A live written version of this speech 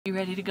You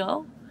ready to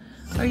go?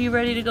 Are you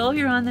ready to go?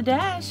 You're on the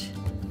dash.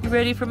 You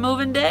ready for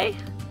moving day?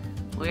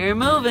 We're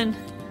moving.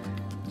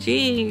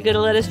 Gee, you gonna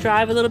let us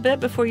drive a little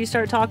bit before you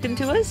start talking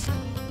to us?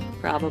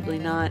 Probably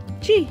not.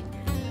 Gee,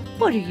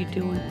 what are you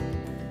doing?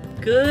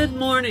 Good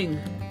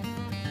morning.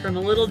 From a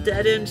little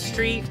dead-end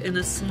street in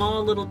a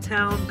small little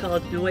town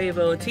called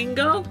Nuevo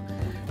Tingo.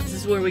 This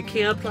is where we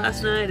camped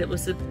last night. It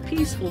was a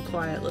peaceful,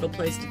 quiet little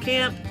place to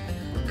camp.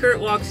 Curt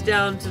walked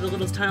down to the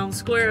little town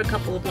square a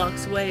couple of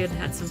blocks away and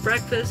had some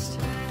breakfast.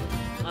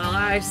 While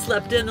I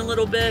slept in a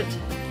little bit,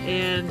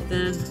 and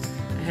then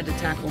I had to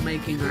tackle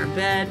making our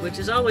bed, which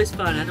is always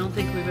fun. I don't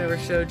think we've ever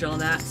showed y'all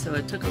that, so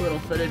I took a little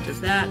footage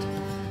of that.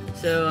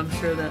 So I'm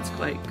sure that's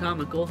quite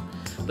comical.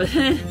 But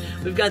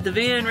we've got the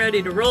van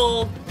ready to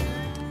roll,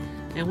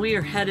 and we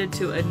are headed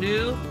to a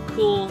new,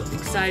 cool,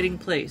 exciting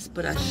place.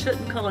 But I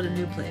shouldn't call it a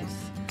new place,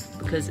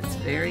 because it's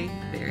very,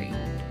 very,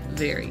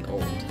 very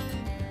old.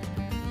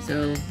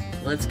 So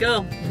let's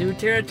go. New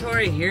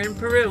territory here in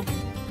Peru.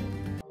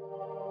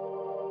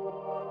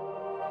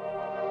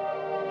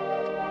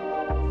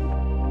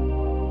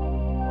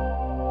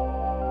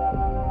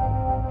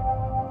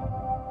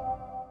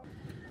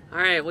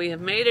 Alright, we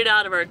have made it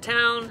out of our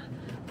town,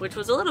 which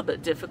was a little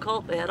bit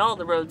difficult. They had all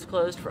the roads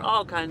closed for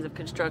all kinds of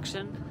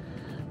construction.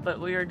 But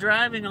we are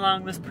driving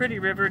along this pretty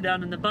river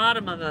down in the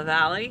bottom of a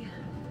valley.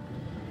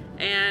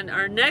 And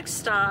our next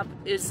stop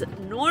is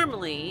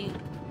normally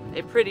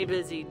a pretty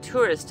busy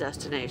tourist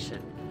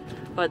destination.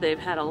 But they've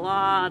had a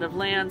lot of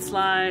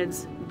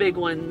landslides, big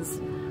ones.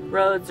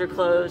 Roads are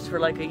closed for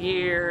like a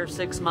year,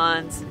 6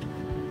 months.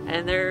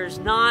 And there's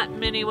not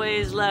many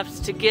ways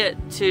left to get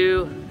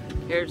to,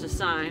 here's a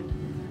sign,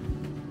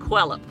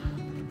 Curt,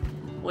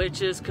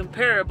 which is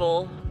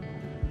comparable,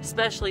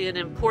 especially in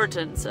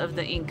importance of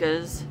the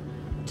Incas,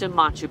 to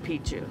Machu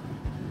Picchu.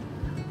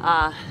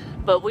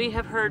 But we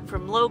have heard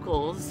from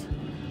locals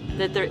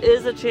that there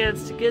is a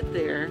chance to get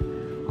there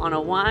on a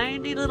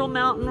windy little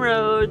mountain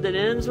road that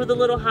ends with a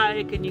little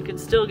hike and you can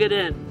still get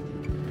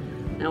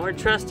in. Now we're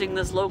trusting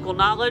this local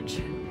knowledge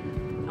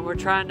and we're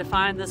trying to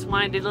find this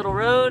windy little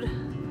road,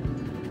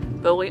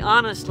 but we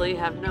honestly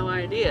have no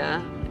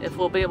idea if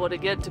we'll be able to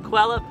get to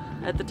Curt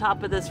at the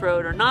top of this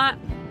road or not,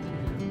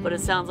 but it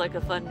sounds like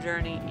a fun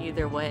journey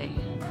either way.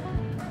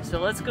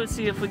 So let's go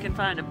see if we can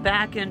find a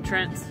back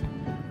entrance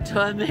to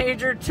a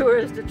major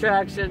tourist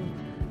attraction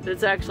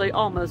that's actually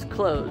almost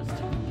closed.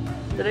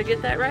 Did I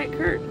get that right,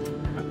 Curt?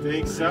 I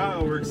think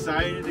so. We're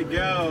excited to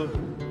go.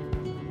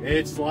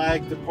 It's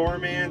like the poor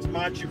man's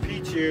Machu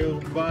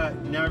Picchu, but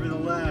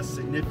nevertheless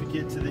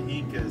significant to the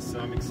Incas,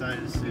 so I'm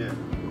excited to see it.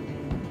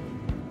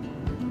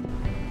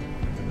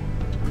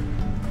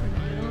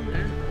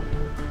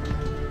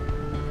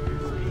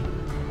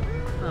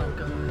 Oh,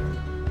 God.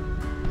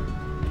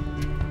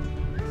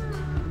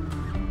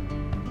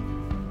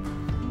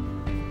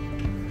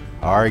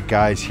 Alright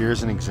guys,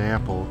 here's an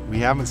example. We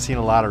haven't seen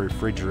a lot of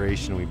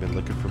refrigeration. We've been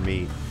looking for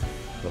meat.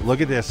 But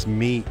look at this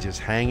meat just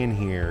hanging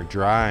here,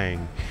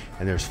 drying,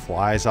 and there's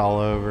flies all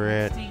over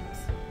it. Steams.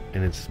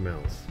 And it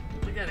smells.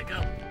 We gotta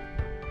go.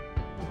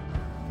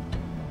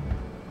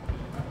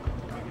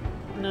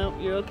 Nope,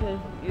 you're okay.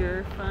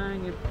 You're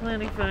fine. You're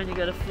plenty fine. You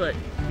got a foot.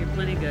 You're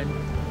plenty good.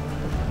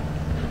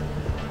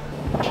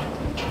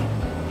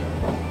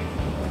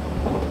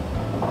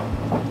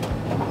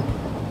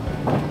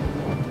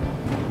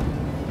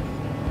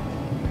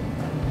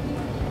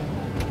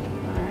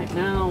 Alright,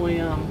 now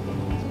we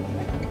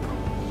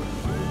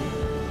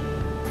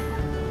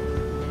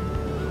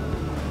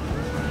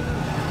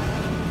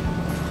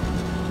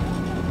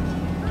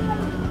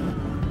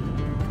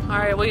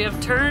Alright, we have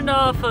turned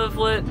off of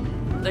what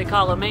they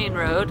call a main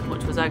road,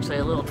 which was actually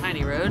a little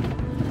tiny road,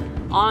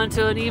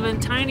 onto an even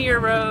tinier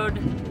road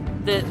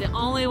that the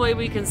only way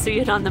we can see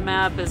it on the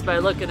map is by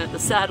looking at the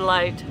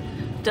satellite.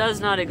 It does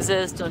not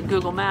exist on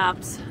Google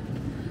Maps.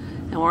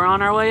 And we're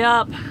on our way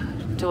up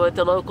to what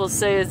the locals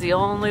say is the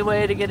only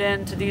way to get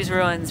into these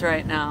ruins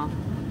right now.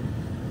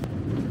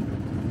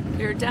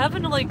 You're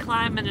definitely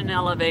climbing an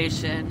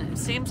elevation. It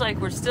seems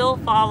like we're still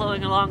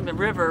following along the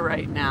river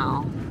right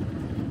now.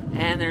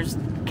 And there's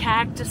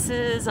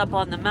cactuses up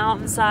on the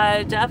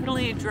mountainside,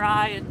 definitely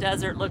dry and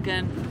desert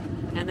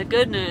looking. And the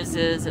good news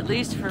is, at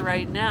least for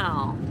right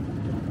now,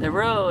 the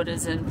road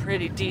is in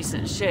pretty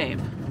decent shape.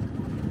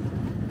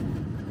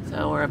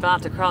 So we're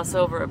about to cross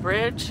over a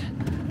bridge.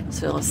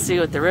 So let's see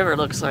what the river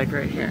looks like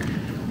right here.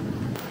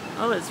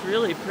 Oh, it's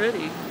really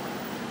pretty.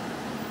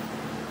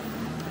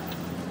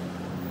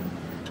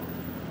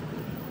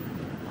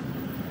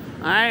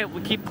 Alright,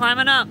 we keep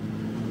climbing up.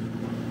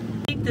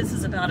 I think this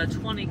is about a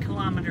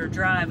 20-kilometer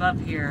drive up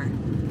here.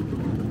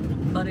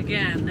 But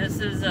again, this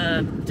is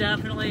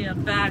definitely a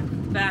back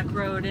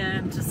road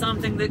into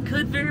something that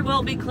could very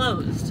well be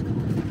closed.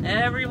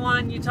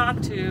 Everyone you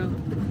talk to,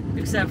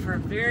 except for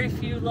very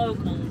few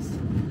locals,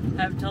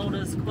 have told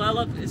us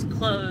Curt is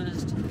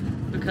closed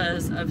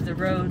because of the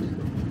road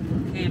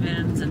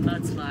cave-ins and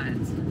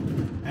mudslides.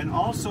 And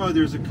also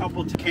there's a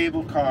couple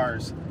cable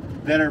cars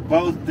that are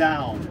both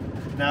down.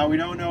 Now we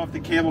don't know if the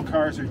cable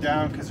cars are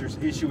down because there's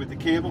issue with the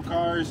cable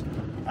cars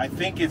I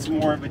think it's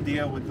more of a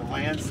deal with the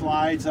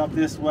landslides up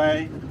this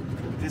way.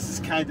 This is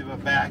kind of a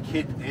back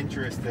hidden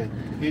entrance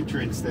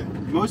that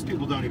most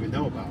people don't even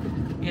know about.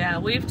 Yeah,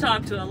 we've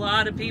talked to a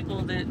lot of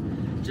people that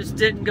just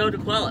didn't go to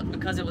Quelup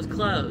because it was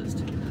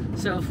closed.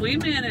 So if we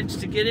manage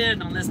to get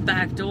in on this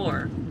back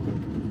door,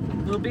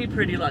 we'll be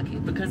pretty lucky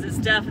because it's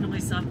definitely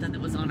something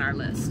that was on our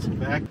list.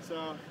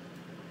 So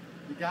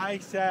the guy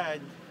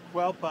said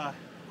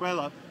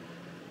Quelup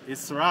is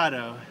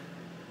Cerrado.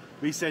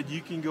 We said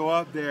you can go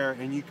up there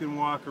and you can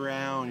walk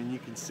around and you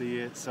can see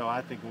it. So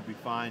I think we'll be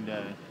fine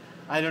to,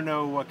 I don't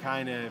know what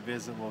kind of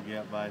visit we'll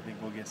get, but I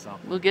think we'll get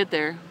something. We'll get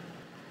there.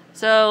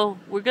 So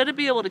we're going to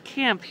be able to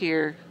camp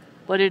here,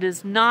 but it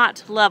is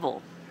not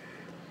level.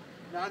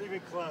 Not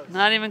even close.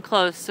 Not even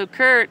close. So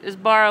Curt is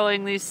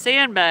borrowing these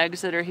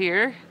sandbags that are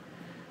here,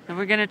 and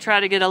we're going to try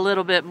to get a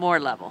little bit more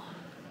level.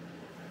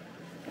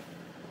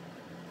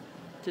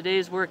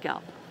 Today's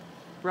workout,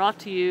 brought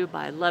to you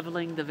by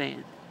Leveling the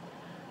Van.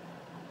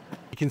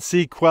 You can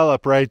see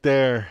Quelup right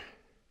there.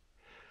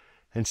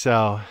 And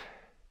so,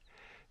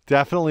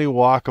 definitely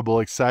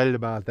walkable, excited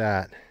about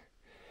that.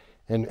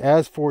 And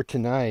as for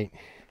tonight,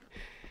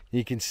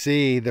 you can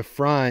see the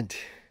front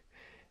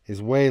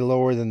is way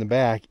lower than the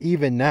back,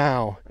 even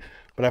now.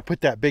 But I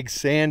put that big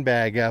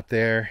sandbag up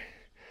there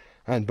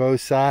on both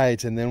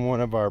sides and then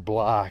one of our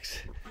blocks.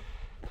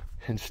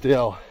 And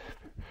still,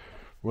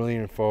 we're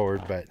leaning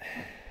forward, but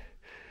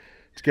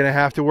it's gonna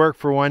have to work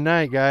for one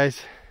night,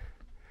 guys.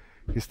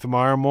 Because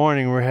tomorrow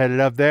morning we're headed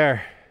up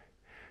there.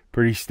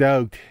 Pretty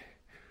stoked.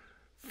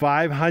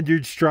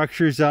 500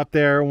 structures up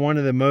there, one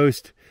of the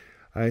most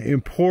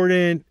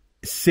important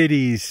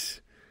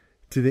cities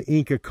to the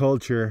Inca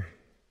culture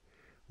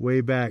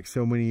way back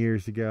so many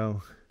years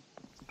ago.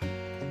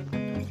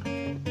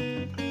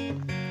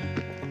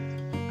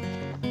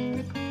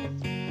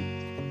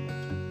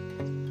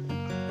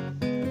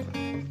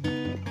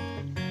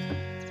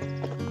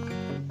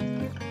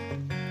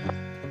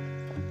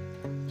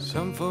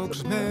 Some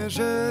folks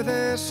measure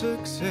their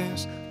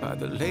success by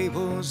the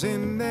labels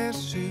in their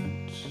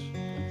suits.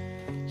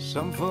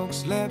 Some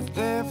folks let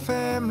their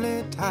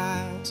family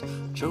ties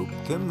choke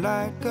them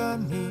like a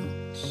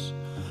noose.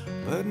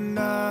 But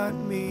not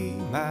me,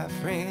 my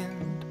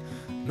friend.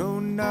 No,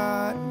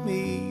 not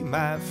me,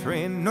 my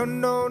friend. No,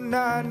 no,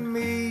 not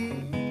me.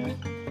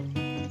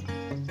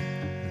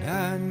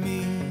 Not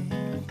me.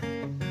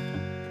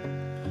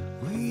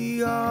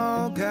 We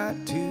all got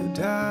to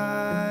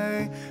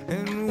die,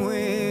 and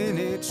when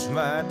it's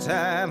my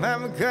time,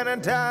 I'm gonna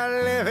die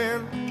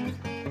living.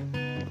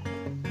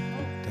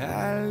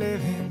 Die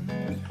living.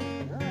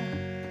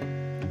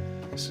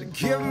 So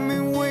give me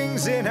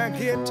wings in a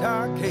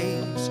guitar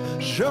case.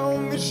 Show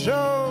me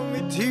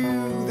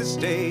to the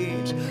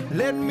stage.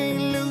 Let me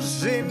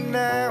loose and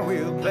I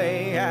will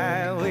play,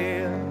 I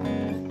will.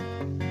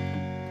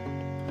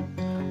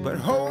 But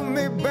hold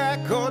me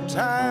back or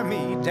tie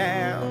me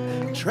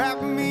down.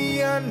 Trap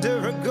me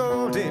under a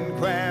golden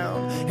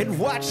crown and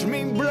watch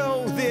me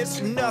blow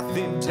this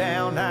nothing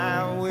town.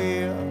 I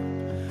will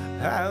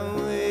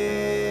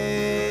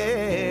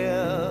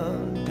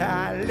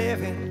die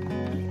living.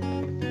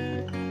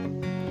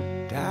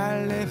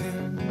 Die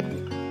living.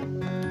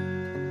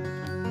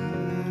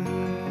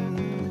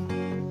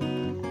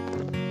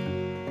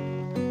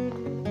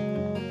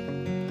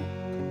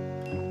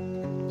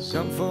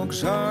 Some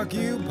folks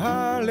argue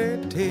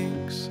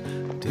politics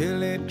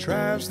till it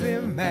drives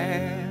them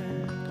mad.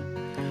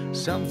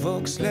 Some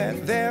folks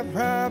let their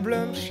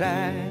problems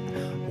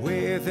shine,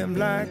 wear them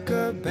like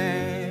a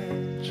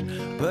badge.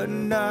 But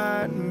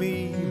not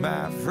me,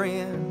 my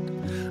friend.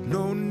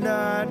 No,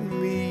 not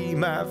me,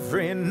 my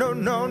friend. No,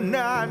 no,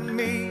 not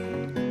me.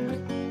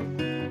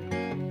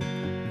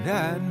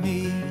 Not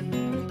me.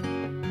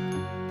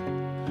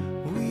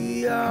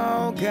 We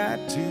all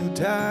got to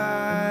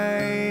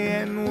die,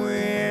 and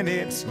when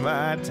it's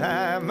my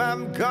time,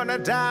 I'm gonna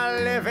die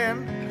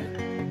living.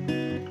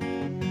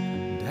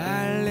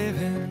 Die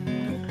living.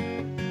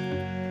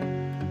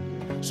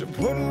 So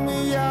put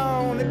me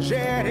on a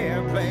jet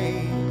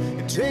airplane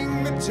and take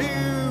me to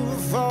a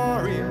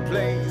foreign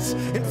place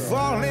and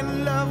fall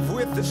in love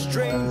with a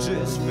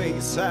stranger's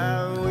face.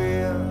 I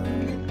will.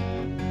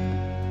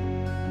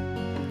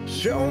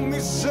 Show me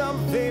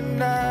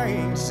something I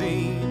ain't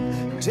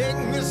seen. Take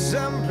me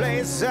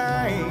someplace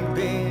I ain't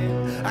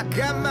been. I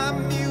got my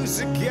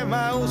music and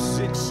my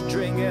 06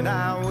 string, and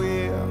I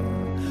will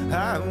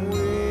die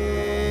living.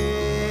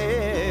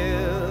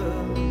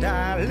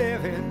 Die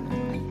living.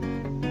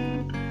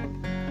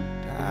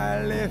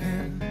 Die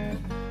living.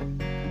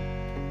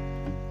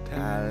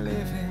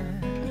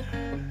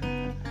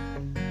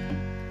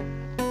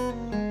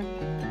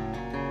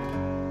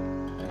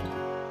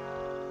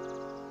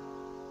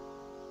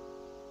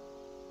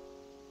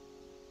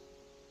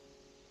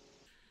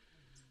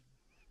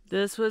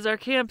 This was our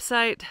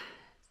campsite.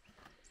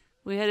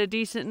 We had a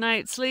decent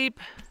night's sleep.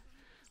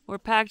 We're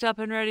packed up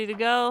and ready to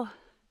go.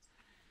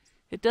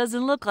 It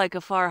doesn't look like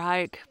a far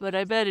hike, but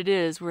I bet it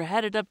is. We're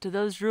headed up to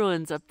those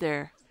ruins up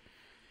there.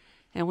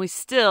 And we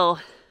still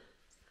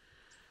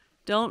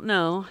don't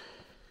know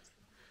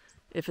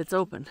if it's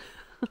open.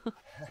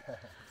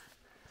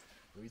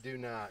 We do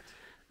not.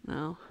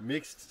 No.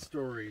 Mixed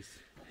stories.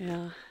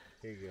 Yeah.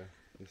 Here you go.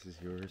 This is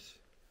yours.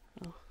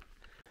 Oh.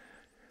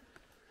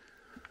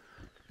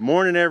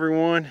 Morning,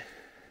 everyone.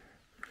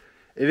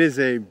 It is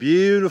a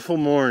beautiful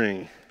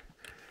morning,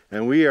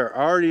 and we are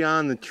already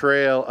on the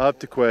trail up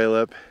to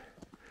Cuelap.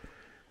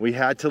 We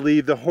had to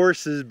leave the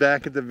horses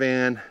back at the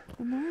van.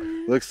 Good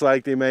morning. Looks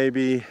like they may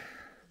be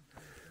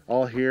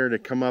all here to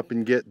come up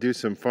and do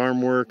some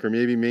farm work or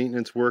maybe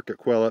maintenance work at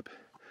Cuelap.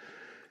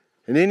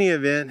 In any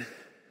event,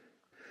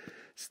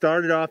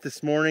 started off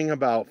this morning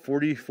about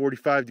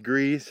 40-45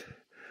 degrees.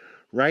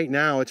 Right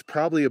now it's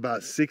probably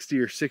about 60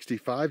 or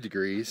 65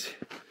 degrees.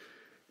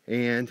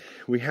 And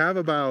we have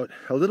about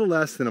a little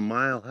less than a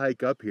mile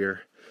hike up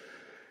here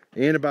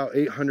and about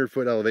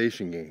 800-foot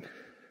elevation gain.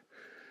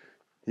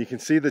 You can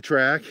see the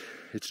track.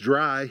 It's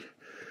dry,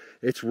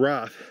 it's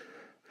rough.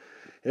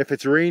 If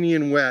it's rainy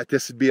and wet,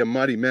 this would be a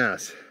muddy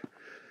mess.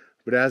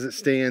 But as it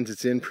stands,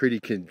 it's in pretty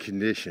good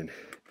condition.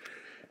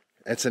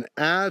 It's an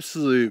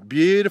absolute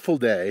beautiful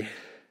day.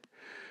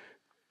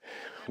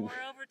 And we're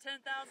over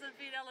 10,000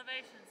 feet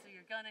elevation, so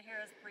you're gonna hear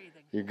us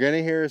breathing. You're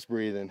gonna hear us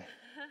breathing.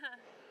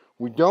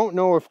 We don't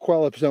know if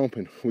Cuelap's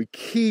open. We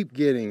keep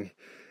getting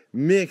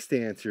mixed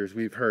answers.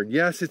 We've heard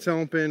yes, it's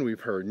open.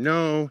 We've heard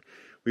no.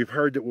 We've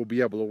heard that we'll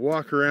be able to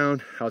walk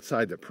around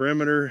outside the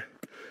perimeter.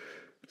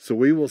 So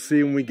we will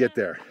see when we get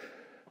there.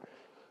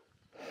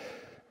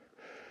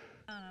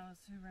 I don't know,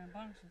 it's too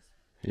rambunctious.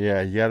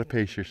 Yeah, you gotta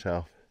pace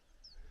yourself.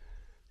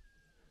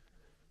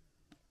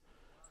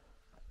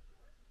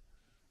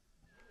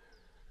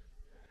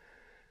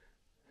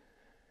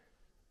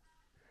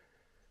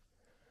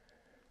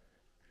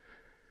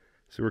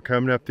 So we're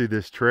coming up through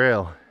this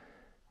trail,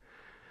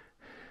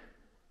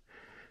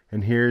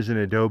 and here's an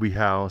adobe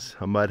house,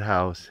 a mud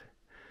house.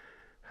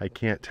 I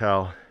can't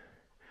tell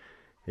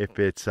if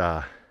it's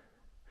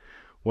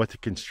what the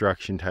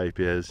construction type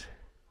is.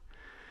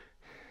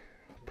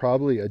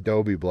 Probably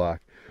adobe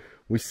block.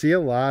 We see a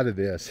lot of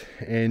this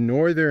in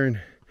northern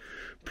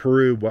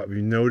Peru. What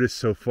we've noticed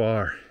so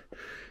far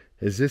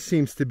is this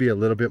seems to be a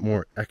little bit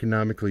more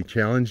economically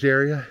challenged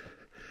area.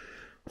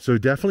 So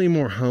definitely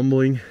more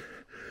humbling.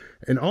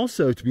 And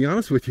also, to be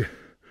honest with you,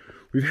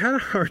 we've had a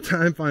hard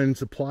time finding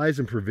supplies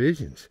and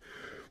provisions.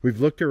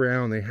 We've looked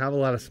around, they have a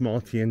lot of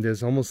small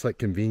tiendas, almost like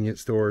convenience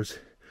stores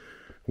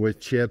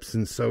with chips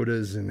and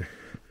sodas and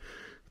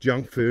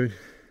junk food.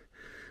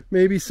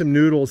 Maybe some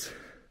noodles.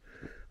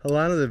 A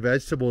lot of the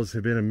vegetables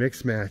have been a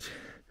mixed match.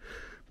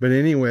 But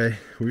anyway,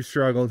 we've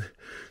struggled.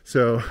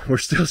 So we're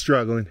still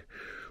struggling.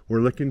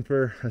 We're looking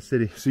for a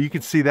city. So you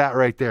can see that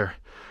right there.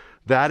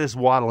 That is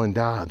wattle and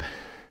daub.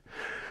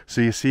 So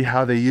you see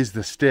how they use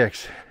the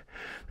sticks.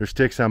 There's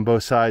sticks on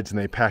both sides and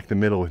they pack the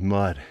middle with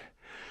mud.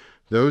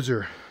 Those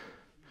are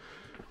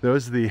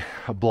the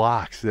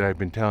blocks that I've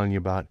been telling you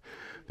about,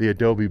 the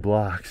adobe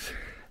blocks.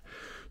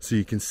 So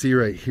you can see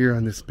right here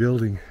on this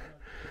building,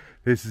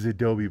 this is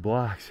adobe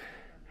blocks.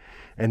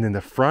 And then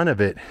the front of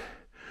it,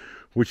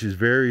 which is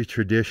very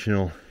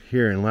traditional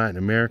here in Latin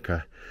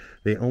America,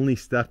 they only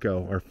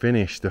stucco or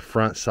finish the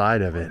front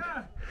side of it.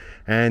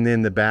 And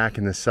then the back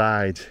and the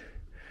sides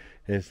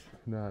is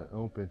not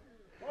open.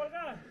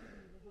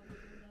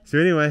 So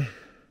anyway,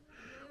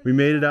 we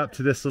made it up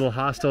to this little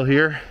hostel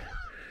here,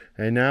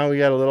 and now we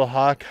got a little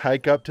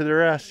hike up to the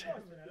rest.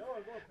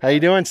 How you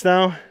doing,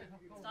 Snow?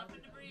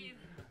 Stopping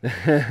to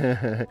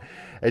breathe.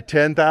 At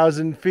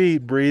 10,000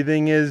 feet,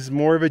 breathing is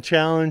more of a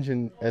challenge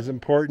and as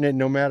important at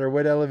no matter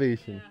what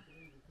elevation. Yeah.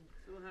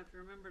 So we'll have to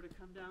remember to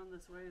come down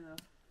this way, though.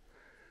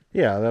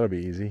 Yeah, that'll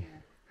be easy.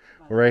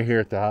 We're right here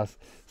at the house.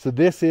 So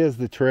this is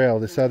the trail.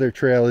 This other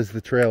trail is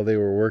the trail they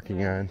were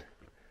working on.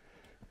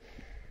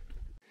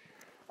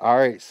 All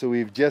right, so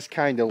we've just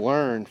kind of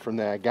learned from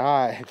that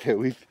guy that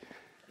we've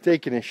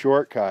taken a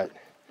shortcut.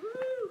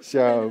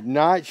 So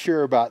not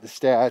sure about the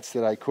stats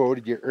that I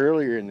quoted you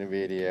earlier in the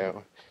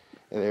video.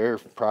 They're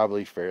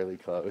probably fairly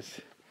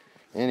close.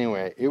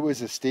 Anyway, it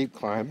was a steep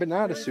climb, but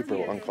not a super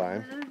long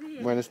climb.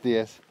 Buenos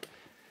dias.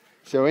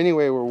 So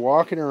anyway, we're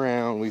walking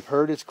around. We've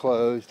heard it's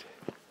closed.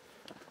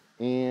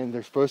 And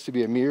there's supposed to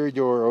be a mirror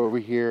door over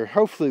here.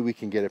 Hopefully we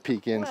can get a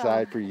peek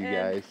inside for you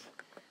guys.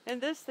 And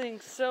this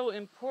thing's so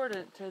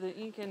important to the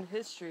Incan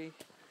history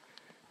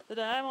that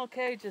I'm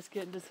okay just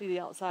getting to see the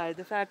outside.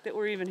 The fact that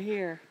we're even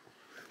here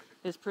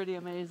is pretty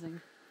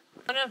amazing.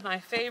 One of my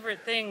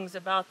favorite things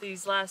about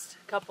these last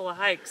couple of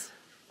hikes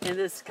in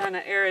this kind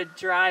of arid,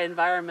 dry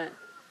environment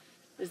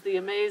is the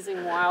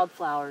amazing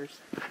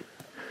wildflowers.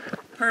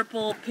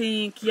 Purple,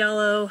 pink,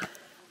 yellow.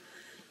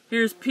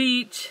 Here's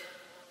peach.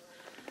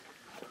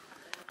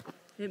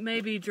 It may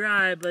be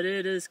dry, but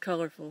it is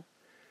colorful.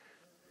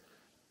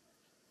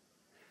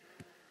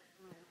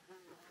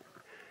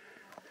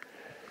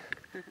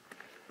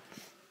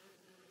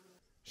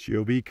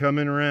 She'll be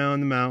coming around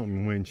the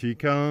mountain when she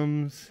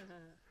comes.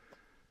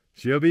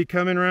 She'll be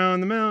coming around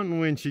the mountain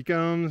when she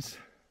comes.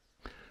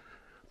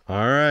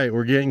 All right,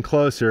 we're getting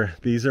closer.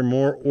 These are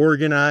more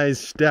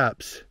organized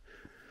steps.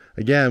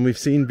 Again, we've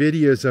seen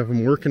videos of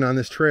them working on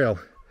this trail.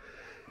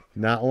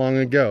 not long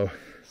ago.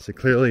 So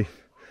clearly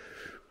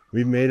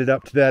we've made it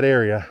up to that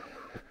area.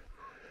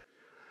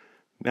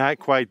 Not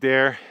quite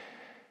there,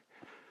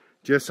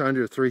 just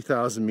under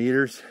 3,000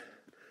 meters.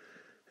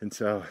 And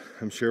so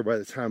I'm sure by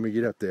the time we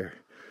get up there,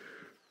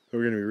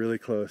 we're gonna be really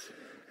close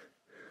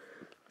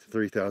to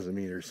 3,000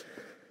 meters.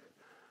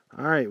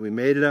 All right, we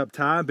made it up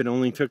top. It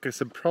only took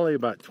us probably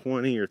about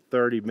 20 or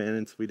 30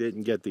 minutes. We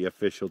didn't get the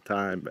official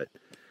time, but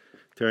it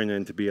turned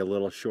in to be a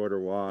little shorter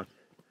walk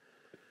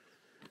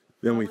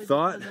than we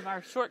thought. Because of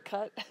our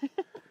shortcut.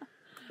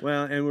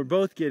 Well, and we're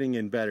both getting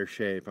in better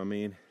shape. I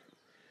mean,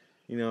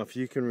 you know, if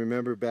you can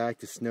remember back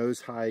to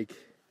Snow's hike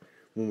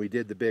when we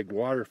did the big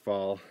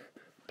waterfall,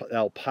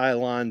 El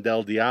Pilon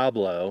del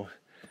Diablo,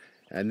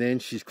 and then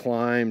she's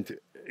climbed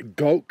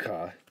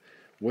Gotka,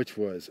 which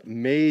was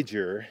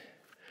major.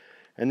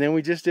 And then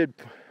we just did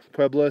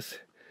Pueblos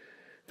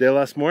de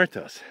los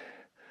Muertos.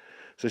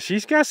 So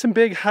she's got some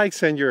big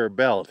hikes under her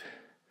belt.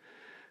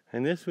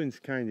 And this one's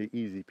kind of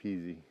easy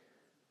peasy.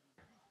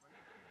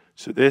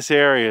 So this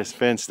area is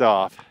fenced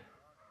off,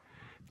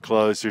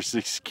 closed. There's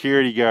a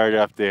security guard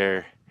up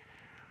there.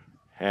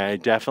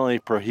 And definitely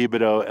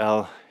prohibido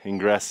el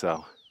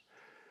ingreso.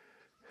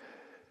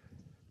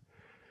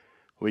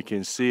 We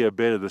can see a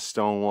bit of the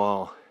stone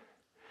wall.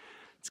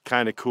 It's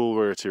kind of cool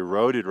where it's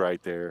eroded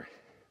right there.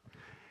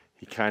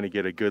 You kind of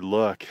get a good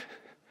look.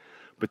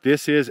 But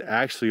this is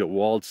actually a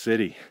walled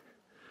city.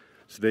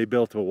 So they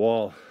built a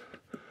wall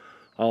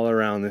all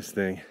around this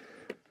thing.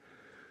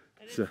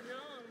 And it's known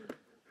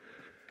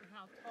for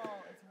how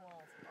tall its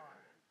walls are.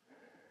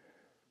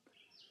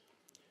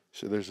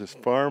 So there's this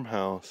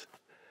farmhouse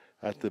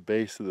at the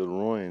base of the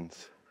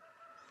ruins.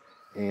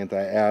 And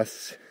I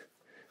asked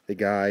the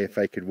guy if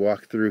I could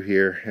walk through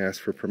here,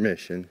 ask for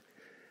permission.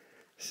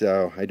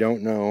 So I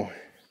don't know.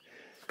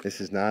 This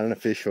is not an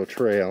official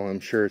trail. I'm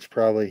sure it's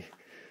probably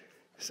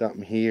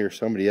something he or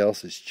somebody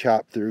else has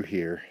chopped through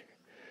here.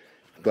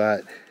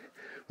 But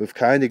we've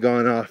kind of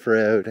gone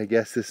off-road. I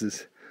guess this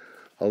is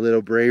a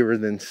little braver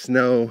than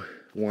Snow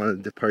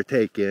wanted to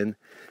partake in.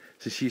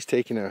 So she's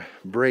taking a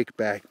break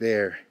back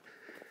there.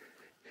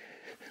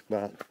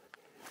 But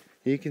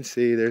you can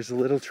see there's a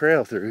little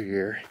trail through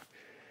here.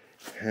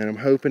 And I'm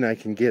hoping I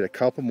can get a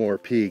couple more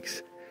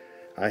peaks.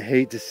 I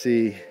hate to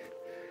see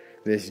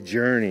this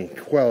journey.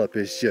 Quelup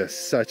is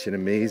just such an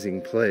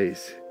amazing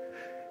place.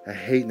 I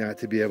hate not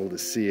to be able to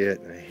see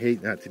it. I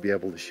hate not to be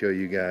able to show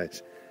you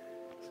guys.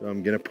 So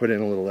I'm gonna put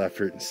in a little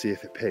effort and see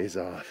if it pays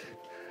off.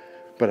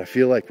 But I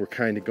feel like we're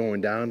kind of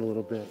going down a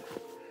little bit.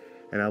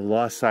 And I've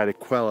lost sight of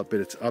Quelup, but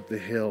it's up the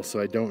hill,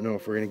 so I don't know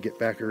if we're gonna get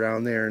back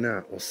around there or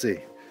not. We'll see.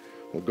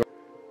 We'll go.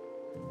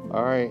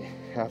 All right,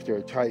 after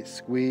a tight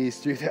squeeze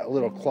through that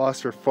little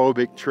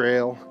claustrophobic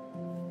trail,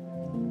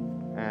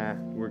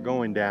 we're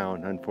going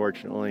down,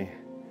 unfortunately.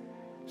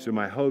 So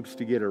my hopes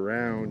to get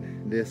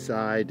around this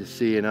side to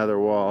see another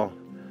wall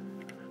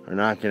are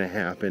not gonna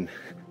happen.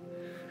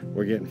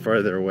 We're getting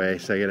further away,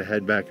 so I gotta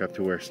head back up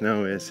to where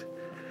Snow is.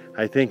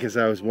 I think as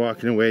I was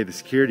walking away, the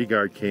security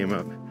guard came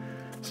up.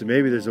 So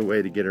maybe there's a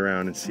way to get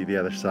around and see the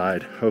other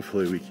side.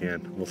 Hopefully we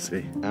can, we'll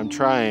see. I'm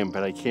trying,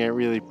 but I can't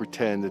really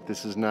pretend that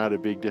this is not a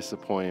big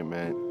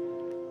disappointment.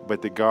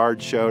 But the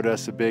guard showed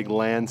us a big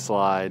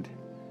landslide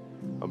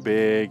on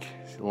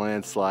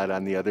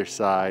the other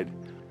side.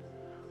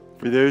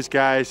 For those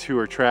guys who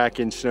are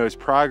tracking Snow's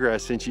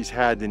progress since she's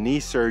had the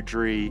knee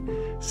surgery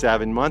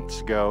 7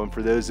 months ago, and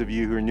for those of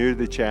you who are new to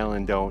the channel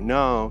and don't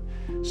know,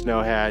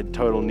 Snow had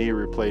total knee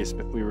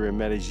replacement. We were in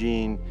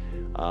Medellin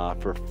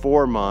for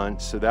 4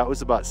 months, so that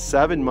was about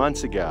 7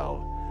 months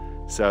ago.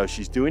 So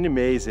she's doing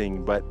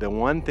amazing, but the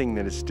one thing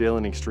that is still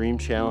an extreme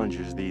challenge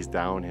is these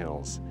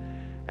downhills.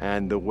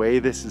 And the way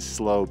this is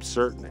sloped,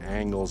 certain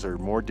angles are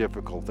more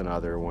difficult than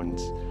other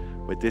ones,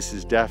 but this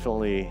is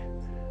definitely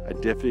a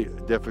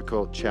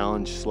difficult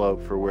challenge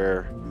slope for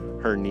where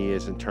her knee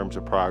is in terms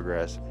of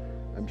progress.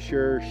 I'm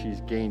sure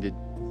she's gained a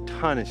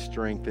ton of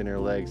strength in her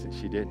legs that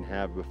she didn't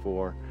have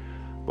before,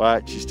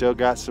 but she's still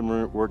got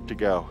some work to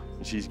go,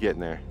 and she's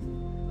getting there.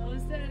 Slow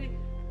and steady.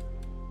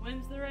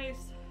 Wins the race.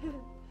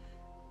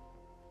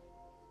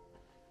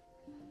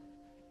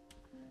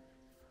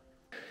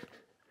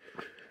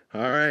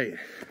 All right,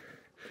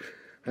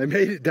 I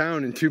made it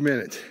down in 2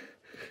 minutes,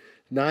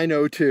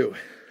 9:02.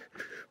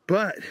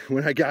 But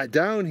when I got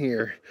down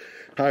here,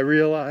 I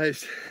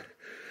realized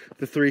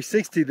the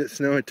 360 that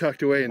Snow had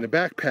tucked away in the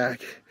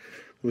backpack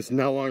was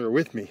no longer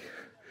with me.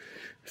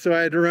 So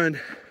I had to run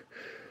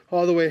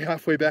all the way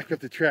halfway back up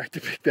the track to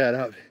pick that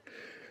up.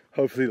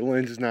 Hopefully the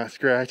lens is not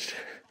scratched.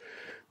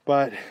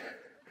 But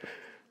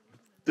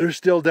they're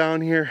still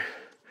down here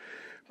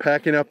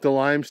packing up the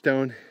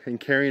limestone and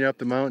carrying up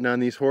the mountain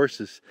on these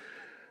horses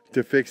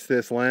to fix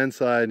this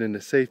landslide and to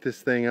safe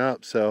this thing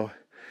up so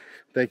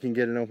they can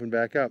get it open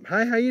back up.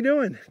 Hi, how you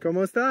doing?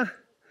 ¿Cómo está?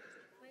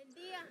 Buen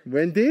día.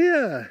 Buen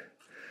día.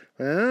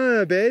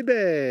 Ah,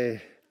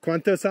 baby.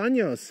 ¿Cuántos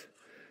años?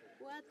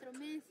 4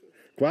 meses.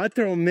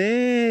 4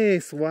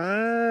 meses.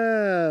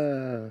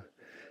 Wow.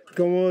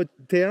 ¿Cómo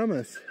te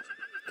llamas?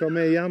 ¿Cómo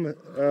me llamas?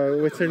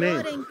 What's her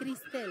name? Lauren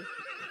Cristel.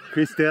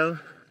 Cristel.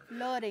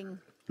 Loading.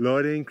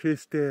 Loading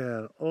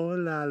Cristel.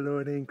 Hola,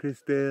 Loading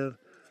Cristel.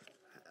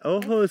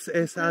 Ojos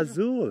es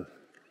azul.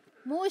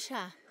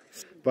 Mucha.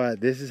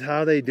 But this is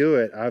how they do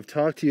it. I've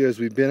talked to you as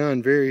we've been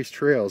on various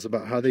trails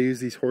about how they use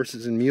these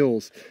horses and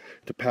mules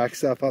to pack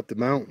stuff up the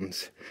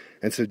mountains.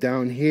 And so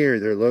down here,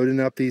 they're loading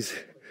up these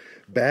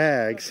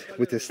bags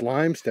with this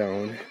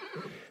limestone.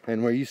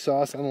 And where you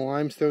saw us on the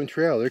limestone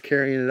trail, they're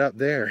carrying it up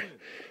there.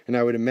 And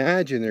I would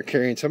imagine they're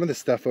carrying some of the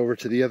stuff over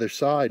to the other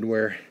side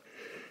where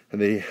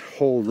the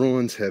whole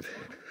ruins have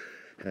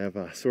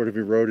sort of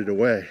eroded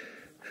away.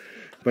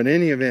 But in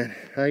any event,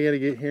 I gotta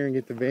get here and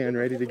get the van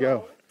ready to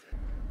go.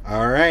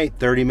 All right,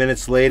 30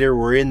 minutes later,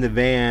 we're in the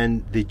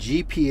van. The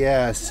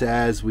GPS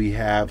says we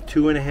have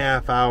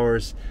 2.5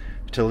 hours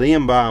to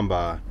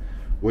Liambamba,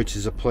 which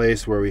is a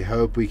place where we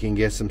hope we can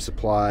get some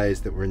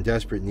supplies that we're in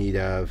desperate need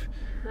of.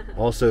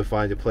 Also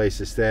find a place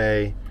to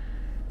stay.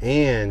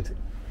 And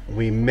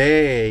we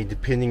may,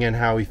 depending on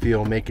how we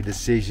feel, make a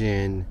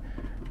decision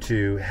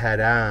to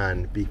head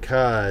on,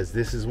 because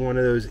this is one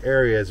of those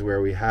areas where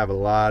we have a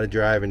lot of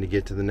driving to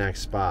get to the next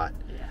spot.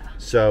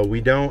 So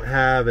we don't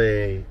have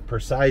a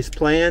precise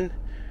plan.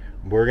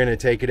 We're gonna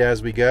take it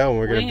as we go, and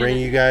we're gonna bring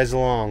you guys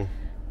along.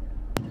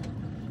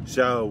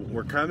 So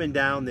we're coming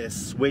down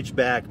this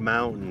switchback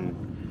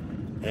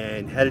mountain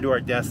and headed to our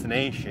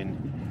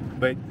destination.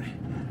 But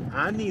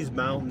on these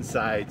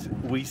mountainsides,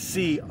 we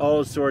see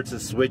all sorts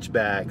of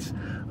switchbacks.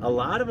 A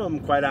lot of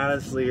them, quite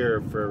honestly, are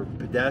for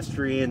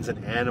pedestrians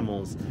and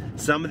animals.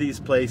 Some of these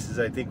places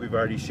I think we've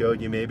already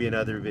showed you, maybe in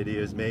other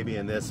videos, maybe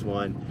in this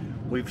one.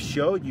 We've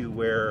showed you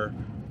where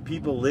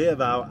people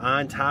live out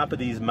on top of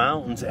these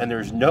mountains and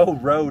there's no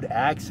road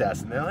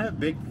access. And they'll have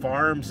big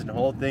farms and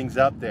whole things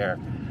up there.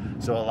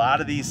 So a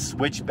lot of these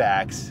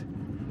switchbacks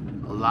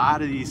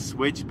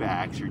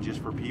are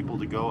just for people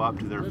to go up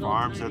to their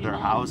farms or their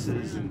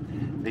houses,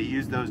 and they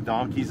use those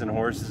donkeys and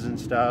horses and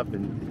stuff,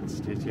 and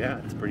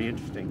it's pretty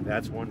interesting.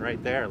 That's one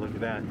right there. Look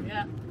at that.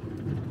 Yeah.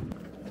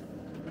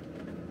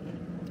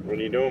 What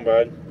are you doing,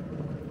 bud?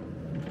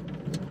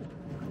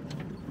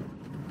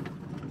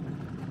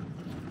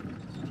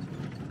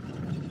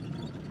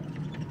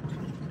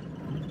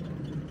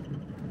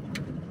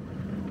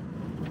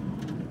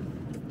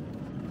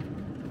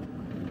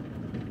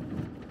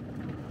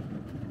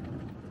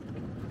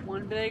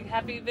 One big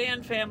happy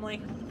van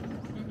family.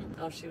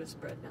 Oh, she was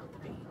spreading out the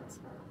beans.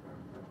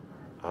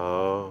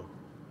 Oh,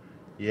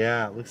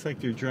 yeah, it looks like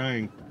they're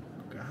drying.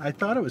 I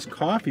thought it was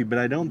coffee, but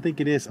I don't think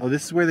it is. Oh,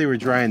 this is where they were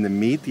drying the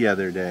meat the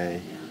other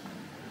day.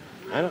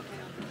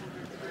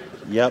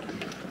 Yep.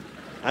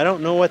 I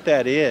don't know what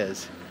that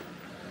is,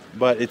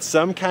 but it's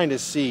some kind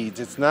of seeds.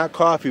 It's not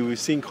coffee. We've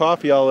seen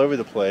coffee all over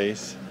the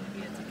place.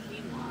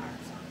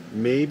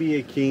 Maybe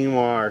a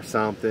quinoa or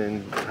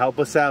something. Help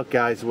us out,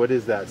 guys. What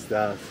is that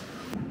stuff?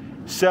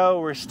 So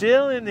we're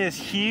still in this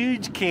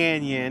huge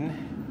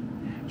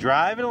canyon,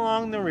 driving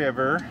along the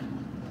river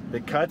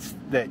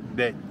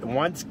that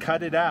once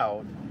cut it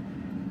out,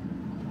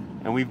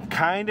 and we've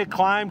kind of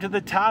climbed to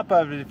the top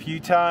of it a few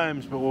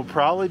times, but we'll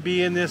probably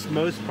be in this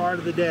most part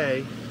of the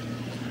day.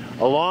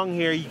 Along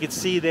here you can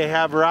see they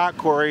have rock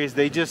quarries.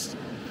 They just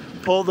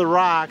pull the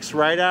rocks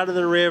right out of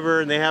the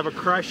river, and they have a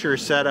crusher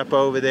set up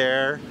over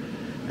there,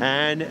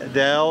 and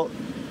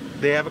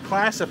they have a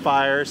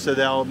classifier, so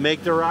they'll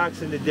make the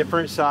rocks into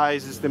different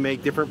sizes to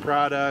make different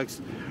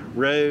products,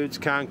 roads,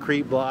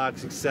 concrete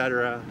blocks,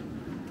 etc.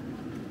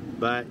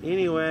 But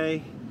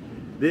anyway,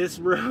 this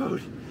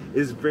road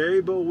is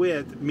variable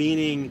width,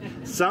 meaning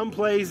some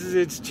places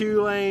it's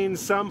 2 lanes,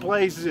 some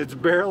places it's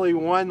barely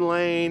 1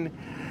 lane,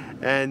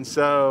 and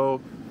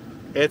so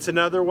it's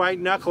another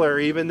white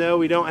knuckler, even though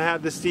we don't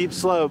have the steep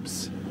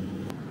slopes.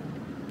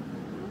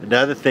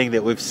 Another thing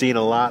that we've seen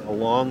a lot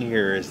along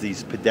here is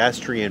these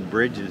pedestrian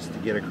bridges to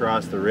get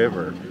across the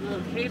river.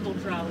 Little cable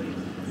trolleys.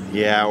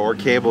 Yeah, or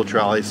cable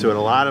trolleys. So in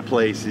a lot of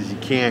places you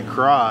can't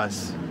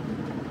cross.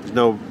 There's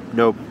no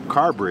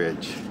car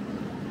bridge.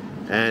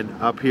 And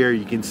up here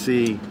you can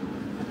see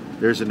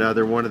there's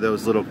another one of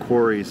those little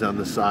quarries on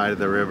the side of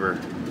the river.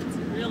 It's a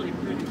really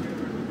pretty river.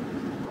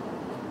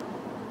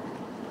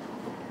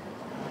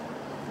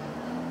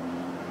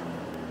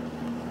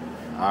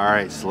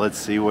 Alright, so let's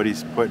see what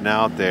he's putting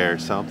out there.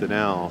 Something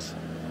else.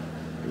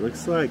 It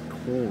looks like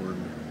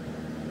corn.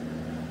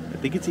 I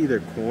think it's either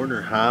corn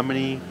or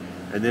hominy.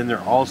 And then they're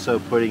also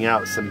putting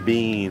out some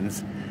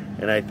beans.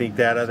 And I think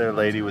that other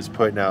lady was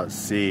putting out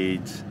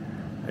seeds.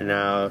 And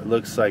now it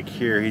looks like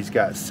here he's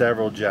got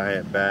several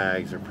giant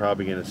bags. They're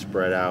probably going to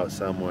spread out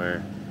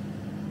somewhere.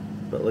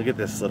 But look at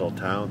this little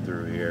town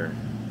through here.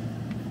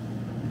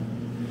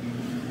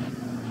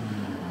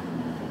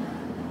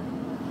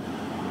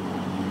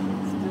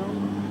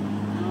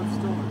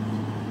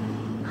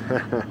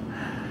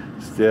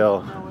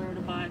 Still nowhere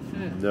to buy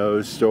food.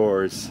 No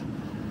stores.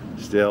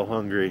 Still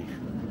hungry.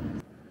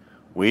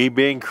 We've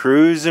been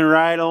cruising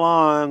right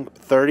along.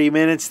 30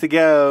 minutes to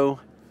go.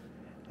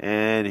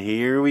 And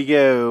here we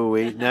go,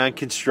 waiting on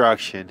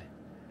construction.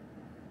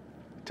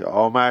 To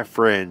all my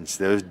friends,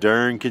 those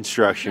darn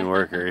construction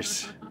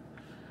workers.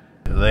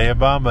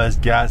 Liambamba's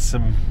got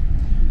some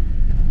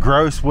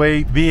gross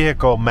weight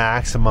vehicle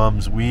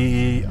maximums,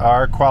 we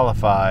are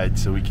qualified,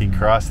 so we can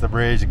cross the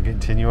bridge and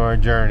continue our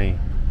journey.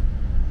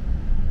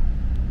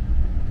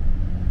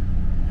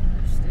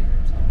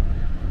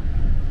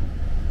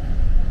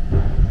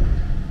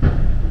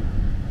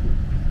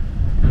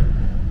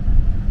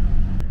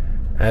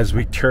 As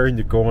we turn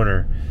the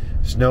corner,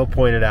 Snow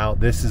pointed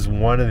out this is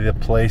one of the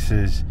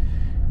places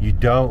you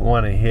don't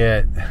want to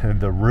hit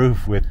the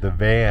roof with the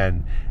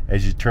van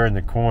as you turn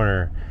the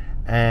corner.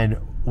 And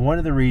one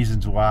of the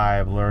reasons why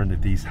I've learned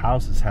that these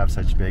houses have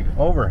such big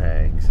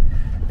overhangs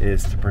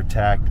is to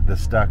protect the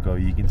stucco.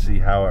 You can see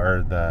how,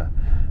 or the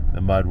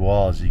mud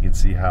walls, you can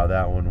see how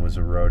that one was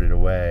eroded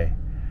away.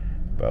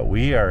 But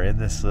we are in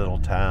this little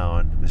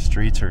town. The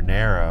streets are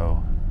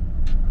narrow,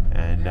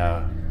 and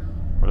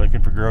we're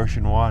looking for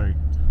Goshen water.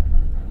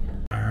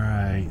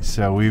 Alright,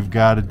 so we've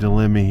got a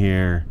dilemma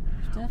here.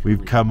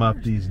 We've come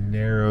up these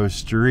narrow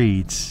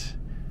streets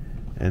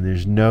and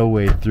there's no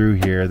way through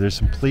here. There's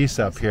some police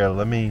up here.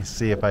 Let me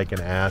see if I can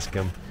ask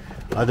them.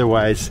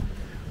 Otherwise,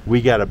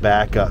 we got to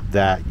back up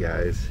that,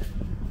 guys.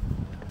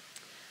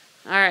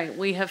 Alright,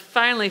 we have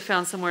finally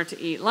found somewhere to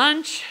eat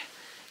lunch,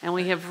 and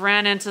we have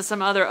ran into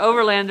some other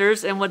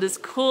overlanders, and what is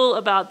cool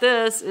about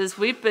this is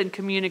we've been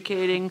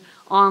communicating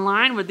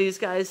online with these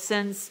guys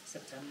since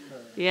September.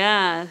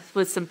 Yeah,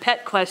 with some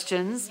pet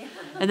questions. Yeah.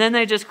 And then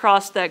they just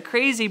crossed that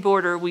crazy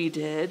border we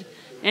did.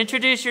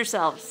 Introduce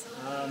yourselves.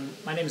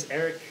 My name is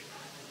Eric.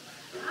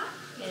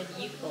 And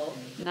Yuko.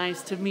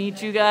 Nice to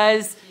meet you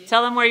guys.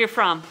 Tell them where you're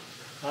from.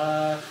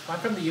 I'm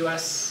from the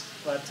U.S.,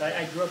 but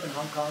I grew up in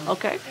Hong Kong.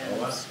 Okay.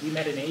 And we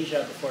met in Asia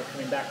before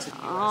coming back to the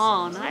U.S.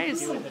 Oh, nice.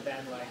 Doing the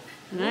van life.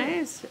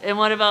 Nice. And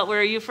what about, where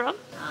are you from?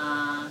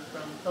 From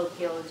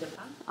Tokyo,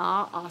 Japan.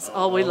 Oh, awesome.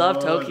 Oh, we love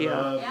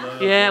Tokyo.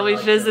 Yeah, we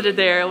visited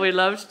there. We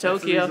loved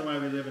Tokyo. That's the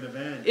reason why we live in a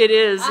van. It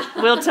is.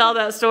 We'll tell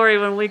that story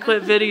when we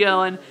quit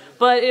videoing.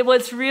 But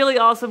what's really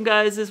awesome,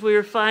 guys, is we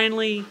were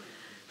finally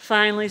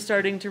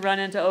starting to run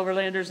into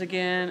overlanders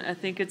again. I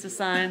think it's a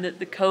sign that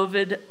the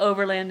COVID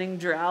overlanding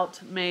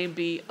drought may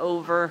be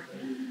over.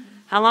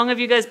 How long have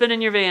you guys been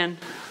in your van?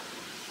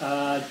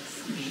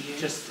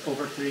 Just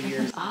over 3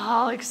 years.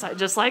 Oh, excited!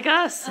 Just like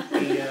us.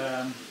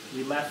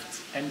 We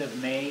left end of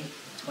May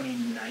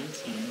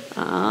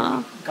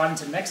 2019. Got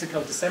into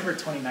Mexico December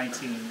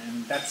 2019,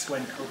 and that's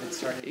when COVID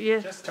started. Yeah.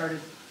 Just started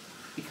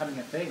becoming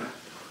a thing.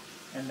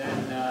 And then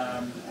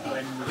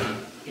when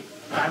it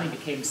finally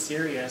became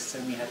serious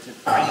and we had to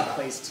find a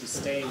place to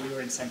stay, we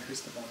were in San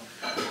Cristobal.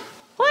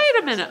 Wait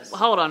a minute.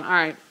 Hold on. All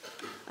right.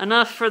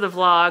 Enough for the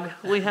vlog.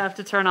 We have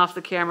to turn off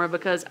the camera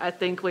because I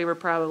think we were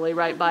probably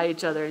right by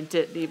each other and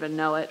didn't even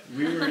know it.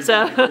 We were in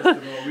San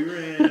Cristobal. We were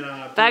in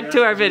back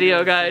to our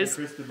video, guys.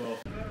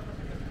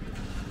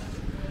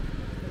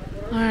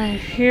 All right,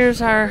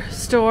 here's our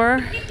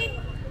store.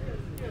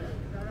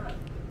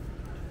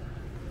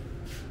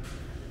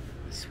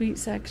 Sweet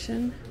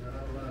section.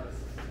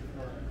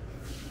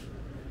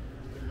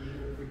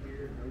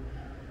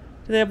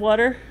 Do they have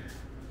water?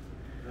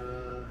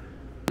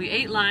 We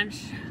ate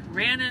lunch,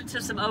 ran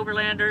into some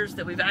overlanders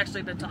that we've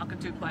actually been talking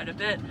to quite a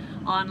bit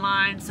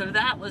online, so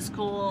that was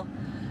cool.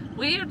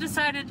 We have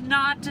decided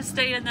not to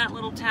stay in that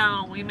little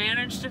town. We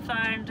managed to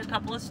find a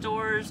couple of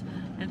stores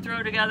and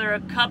throw together a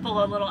couple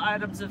of little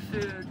items of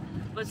food,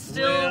 but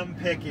still,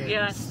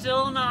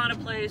 still not a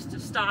place to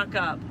stock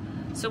up.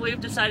 So we've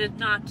decided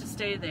not to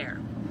stay there,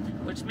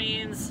 which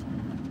means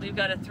we've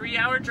got a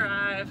 3-hour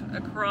drive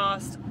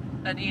across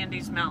an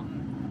Andes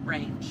mountain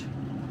range.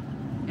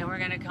 And we're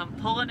gonna come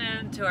pulling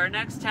into our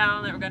next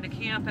town that we're gonna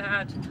camp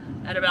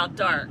at about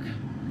dark.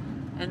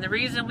 And the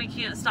reason we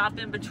can't stop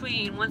in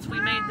between, once we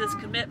made this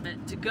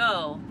commitment to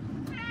go,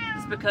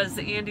 is because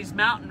the Andes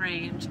mountain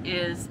range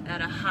is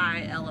at a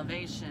high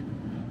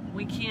elevation.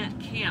 We can't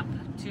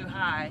camp too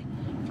high.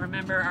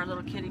 Remember, our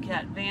little kitty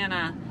cat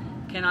Vanna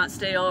cannot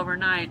stay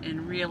overnight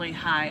in really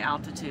high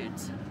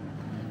altitudes.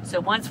 So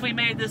once we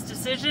made this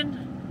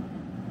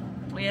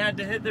decision, we had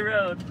to hit the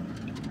road.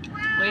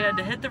 We had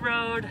to hit the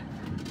road,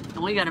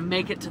 and we gotta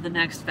make it to the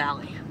next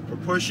valley. We're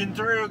pushing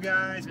through,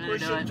 guys,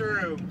 pushing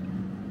through.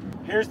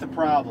 Here's the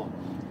problem.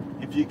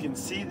 If you can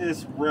see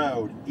this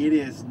road, it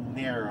is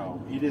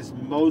narrow. It is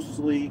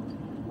mostly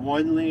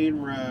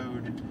one-lane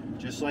road,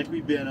 just like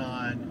we've been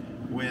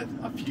on, with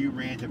a few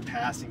random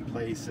passing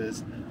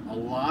places, a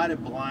lot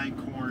of blind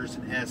corners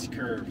and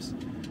S-curves.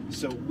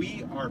 So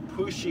we are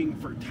pushing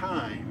for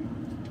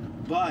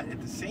time, but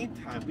at the same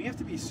time, we have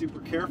to be super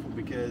careful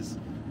because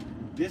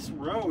this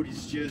road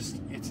is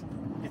just, it's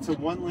a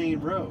one-lane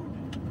road.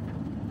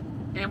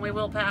 And we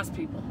will pass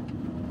people.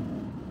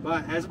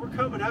 But as we're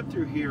coming up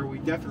through here, we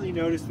definitely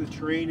notice the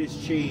terrain has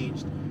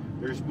changed.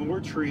 There's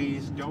more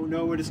trees. Don't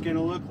know what it's going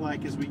to look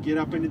like as we get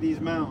up into these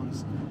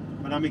mountains,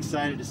 but I'm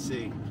excited to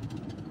see.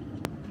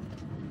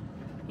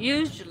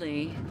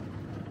 Usually,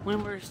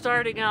 when we're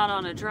starting out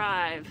on a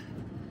drive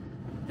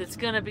that's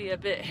going to be a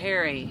bit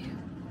hairy,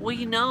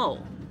 we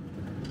know.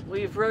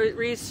 We've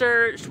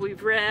researched,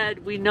 we've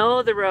read, we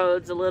know the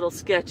road's a little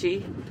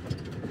sketchy.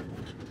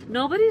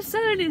 Nobody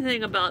said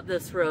anything about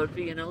this road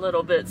being a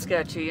little bit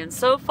sketchy, and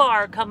so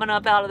far coming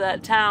up out of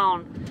that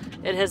town,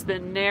 it has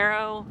been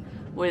narrow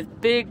with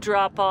big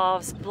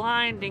drop-offs,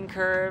 blinding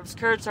curves.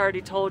 Kurt's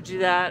already told you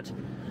that.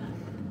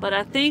 But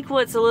I think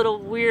what's a little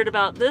weird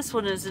about this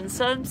one is in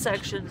some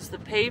sections the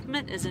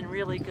pavement is in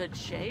really good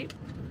shape.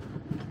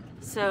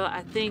 So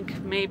I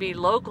think maybe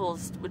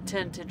locals would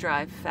tend to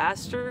drive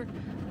faster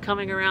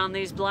coming around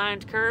these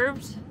blind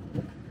curves.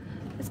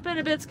 It's been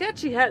a bit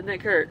sketchy, hasn't it,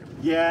 Curt?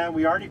 Yeah,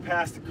 we already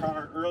passed a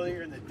car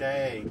earlier in the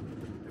day.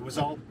 It was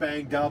all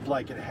banged up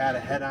like it had a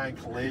head-on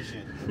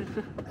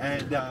collision.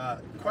 And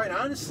quite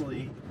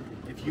honestly,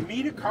 if you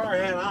meet a car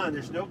head-on,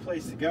 there's no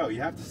place to go.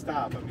 You have to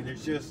stop. I mean,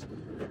 there's a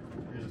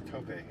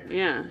tope here.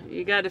 Yeah,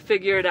 you got to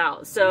figure it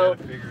out. So,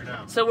 figure it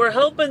out. So we're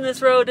hoping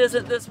this road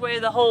isn't this way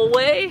the whole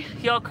way.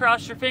 Y'all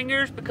cross your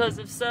fingers, because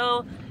if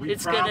so,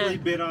 it's gonna... We probably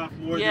bit off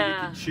more than we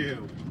can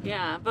chew.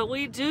 Yeah, but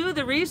we do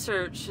the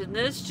research, and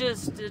this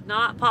just did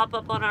not pop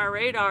up on our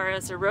radar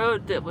as a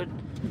road that would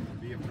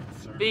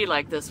be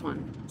like this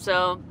one.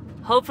 So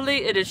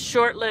hopefully it is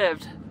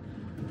short-lived.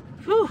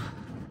 Whew.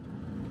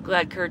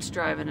 Glad Kurt's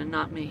driving and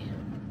not me.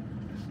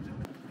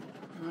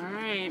 All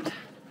right,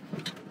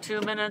 2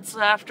 minutes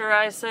after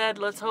I said,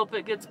 let's hope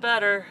it gets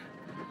better,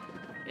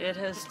 it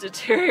has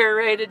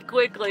deteriorated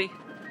quickly.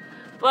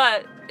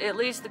 But at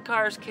least the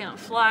cars can't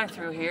fly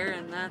through here,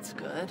 and that's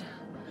good.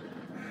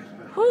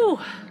 Whew,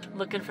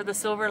 looking for the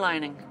silver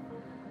lining.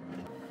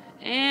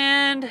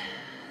 And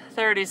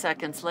 30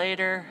 seconds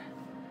later,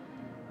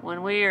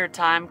 when we are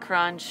time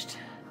crunched,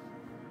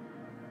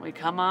 we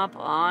come up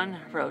on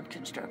road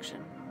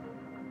construction.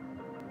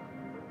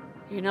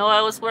 You know,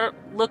 I was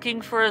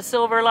looking for a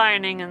silver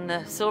lining, and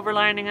the silver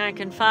lining I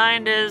can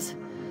find is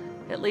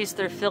at least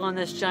they're filling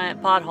this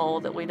giant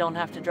pothole that we don't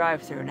have to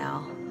drive through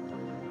now.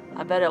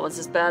 I bet it was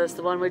as bad as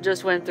the one we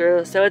just went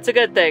through, so it's a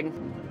good thing.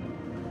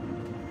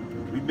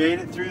 We made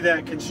it through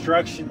that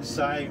construction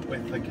site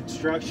with the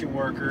construction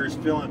workers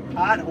filling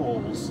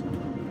potholes,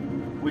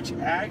 which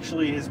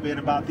actually has been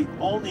about the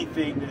only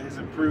thing that has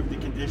improved the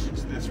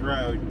conditions of this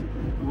road.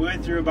 We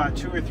went through about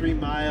 2 or 3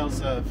 miles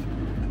of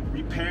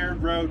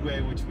repaired roadway,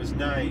 which was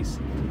nice.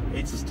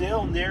 It's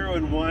still narrow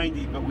and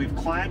windy, but we've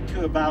climbed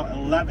to about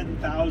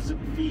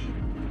 11,000 feet,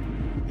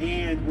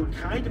 and we're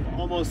kind of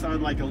almost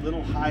on like a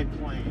little high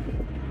plane.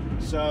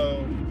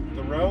 So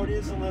the road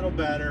is a little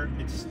better.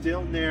 It's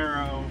still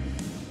narrow,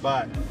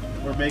 but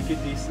we're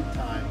making decent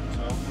time,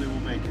 so hopefully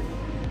we'll make it.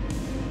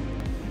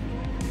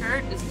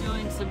 Curt is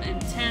doing some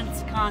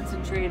intense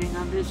concentrating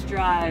on this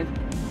drive.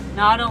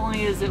 Not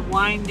only is it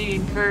windy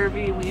and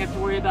curvy, and we have to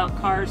worry about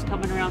cars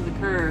coming around the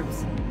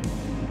curves,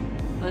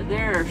 but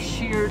there are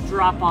sheer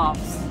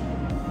drop-offs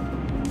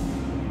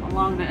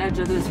along the edge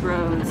of this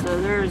road, so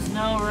there's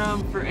no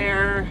room for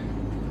error.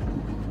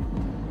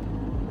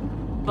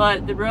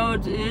 But the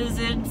road is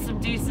in some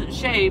decent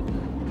shape.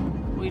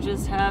 We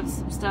just have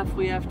some stuff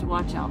we have to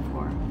watch out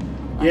for.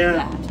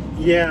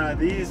 Yeah,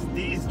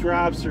 these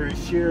drops are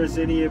as sheer as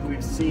any of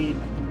we've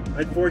seen.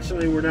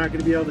 Unfortunately, we're not going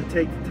to be able to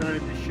take the time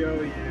to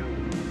show you.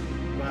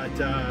 But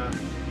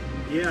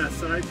yeah,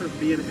 aside from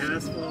being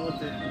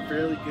asphalt in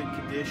fairly good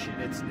condition,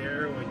 it's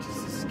narrow and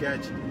just as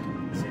sketchy.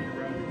 See the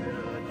road a bit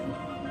on.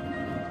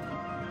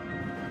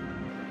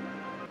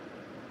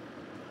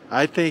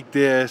 I think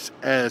this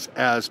is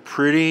as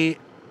pretty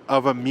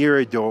of a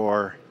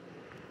mirador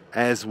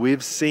as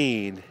we've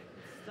seen.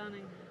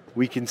 Stunning.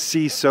 We can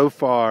see so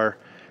far.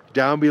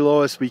 Down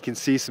below us, we can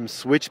see some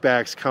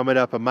switchbacks coming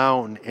up a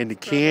mountain and a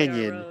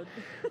canyon.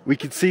 We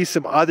can see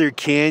some other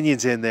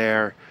canyons in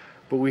there,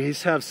 but we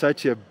just have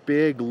such a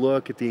big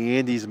look at the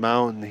Andes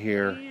Mountain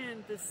here.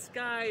 And the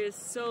sky is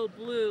so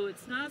blue.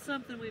 It's not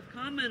something we've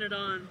commented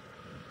on,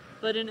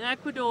 but in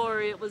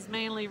Ecuador, it was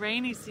mainly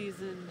rainy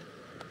season,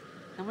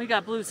 and we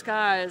got blue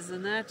skies,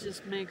 and that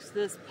just makes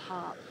this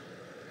pop.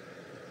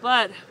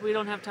 But we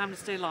don't have time to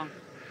stay long.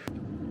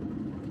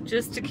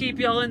 Just to keep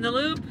y'all in the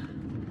loop,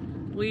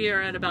 we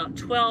are at about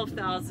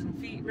 12,000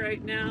 feet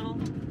right now.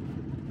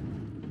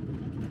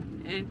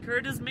 And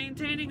Curt is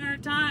maintaining our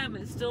time.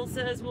 It still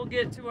says we'll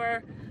get to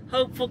our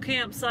hopeful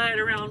campsite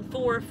around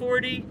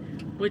 4:40,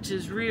 which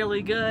is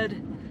really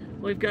good.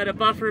 We've got a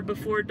buffer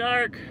before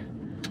dark,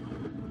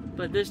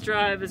 but this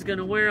drive is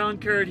gonna wear on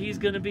Curt. He's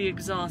gonna be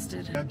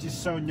exhausted. I'm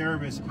just so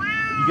nervous.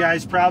 You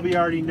guys probably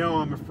already know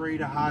I'm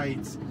afraid of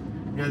heights.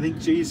 And I think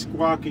Jay's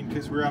squawking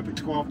because we're up at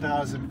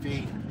 12,000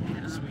 feet.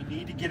 Yeah. So we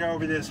need to get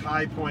over this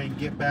high point and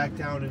get back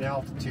down in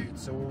altitude.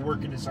 So we're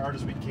working as hard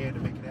as we can to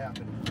make it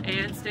happen.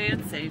 And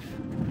staying safe.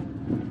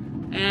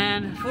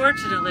 And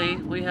fortunately,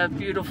 we have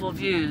beautiful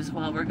views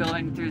while we're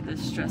going through this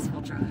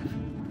stressful drive.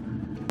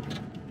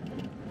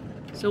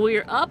 So we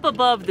are up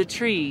above the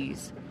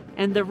trees,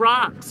 and the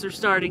rocks are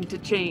starting to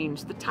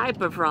change, the type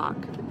of rock.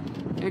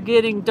 They're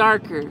getting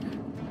darker.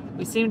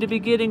 We seem to be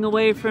getting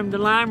away from the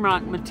lime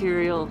rock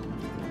material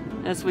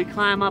as we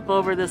climb up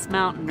over this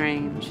mountain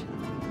range.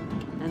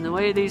 And the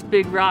way these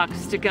big rocks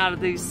stick out of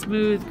these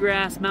smooth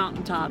grass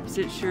mountaintops,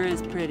 it sure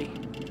is pretty.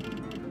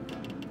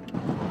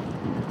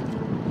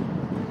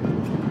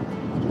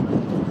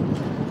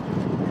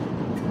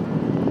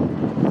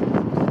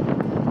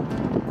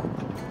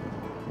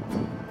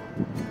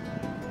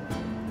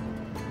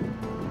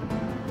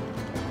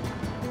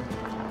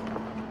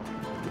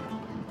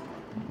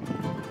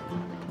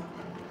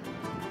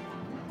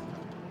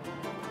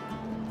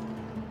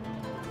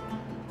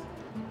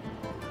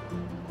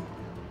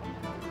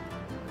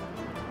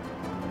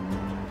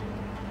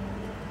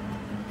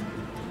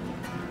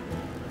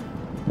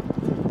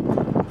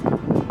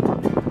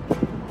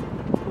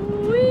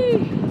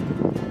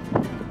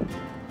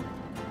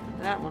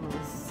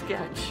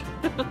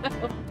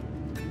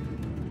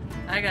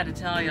 gotta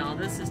tell y'all,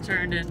 this has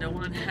turned into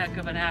one heck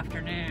of an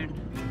afternoon.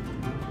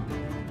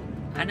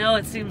 I know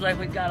it seems like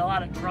we've got a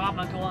lot of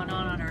drama going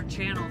on our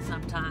channel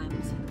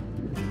sometimes.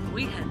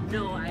 We had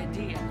no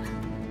idea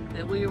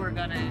that we were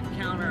gonna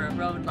encounter a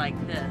road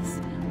like this.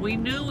 We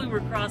knew we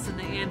were crossing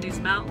the Andes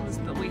Mountains,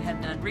 but we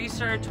had done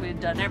research, we had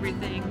done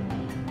everything,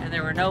 and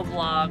there were no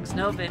blogs,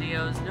 no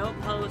videos, no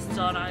posts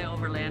on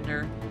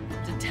iOverlander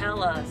to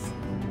tell us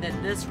that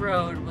this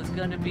road was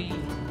gonna be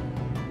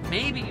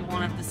maybe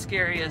one of the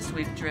scariest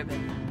we've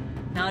driven.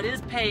 Now it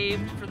is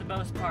paved for the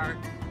most part,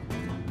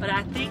 but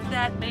I think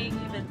that may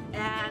even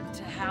add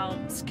to how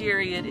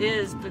scary it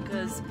is,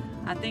 because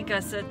I think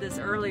I said this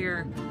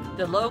earlier,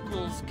 the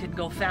locals can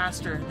go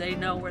faster. They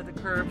know where the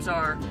curves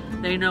are.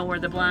 They know where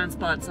the blind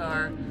spots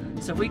are.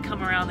 So we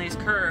come around these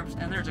curves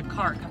and there's a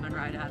car coming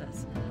right at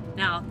us.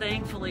 Now,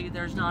 thankfully,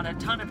 there's not a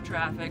ton of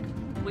traffic.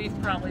 We've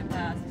probably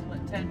passed,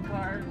 what, 10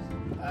 cars?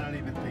 I don't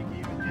even think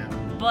even now.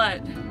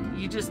 But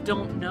you just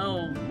don't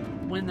know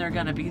when they're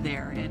gonna be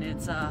there. And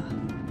it's,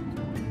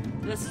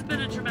 this has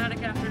been a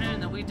traumatic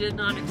afternoon that we did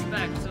not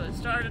expect. So it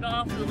started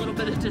off with a little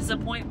bit of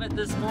disappointment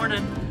this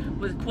morning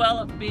with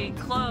Quelup being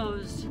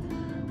closed,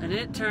 and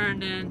it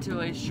turned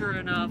into a sure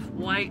enough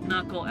white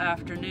knuckle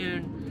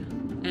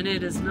afternoon, and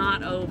it is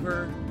not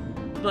over,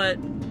 but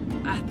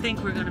I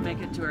think we're gonna make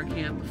it to our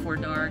camp before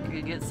dark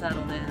and get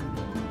settled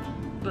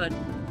in. But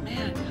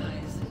man,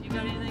 guys, you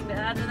got anything to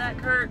add to that,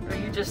 Curt? Or are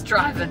you just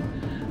driving?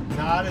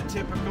 Not a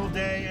typical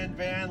day in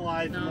van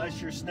life, No. unless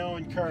you're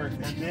snowing Curt,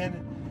 and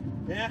then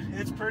yeah,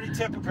 it's pretty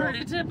typical.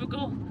 Pretty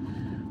typical.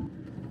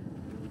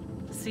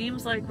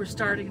 Seems like we're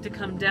starting to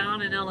come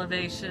down in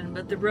elevation,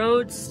 but the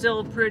road's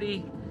still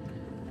pretty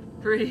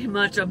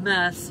much a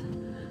mess.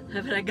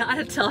 But I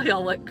gotta tell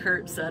y'all what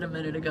Curt said a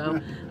minute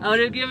ago. I would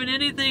have given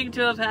anything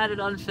to have had it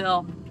on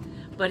film.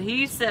 But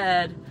he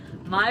said,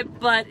 my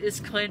butt is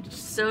clenched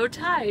so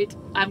tight,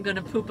 I'm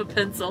gonna poop a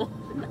pencil.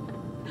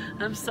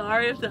 I'm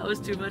sorry if that was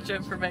too much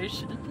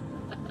information.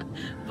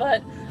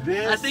 But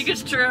I think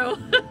it's true.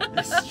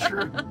 It's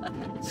true.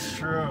 It's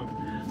true.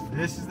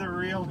 This is the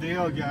real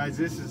deal, guys.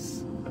 This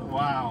is,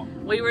 wow.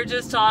 We were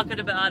just talking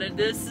about it.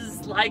 This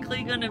is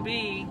likely going to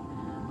be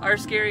our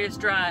scariest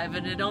drive,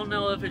 and I don't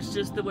know if it's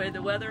just the way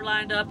the weather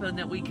lined up and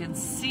that we can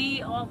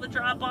see all the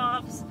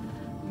drop-offs.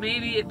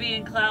 Maybe it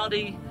being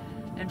cloudy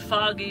and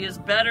foggy is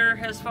better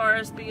as far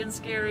as being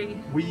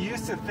scary. We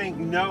used to think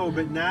no,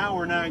 but now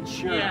we're not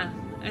sure. Yeah,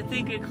 I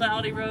think a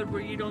cloudy road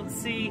where you don't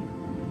see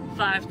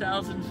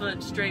 5,000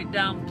 foot straight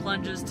down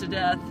plunges to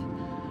death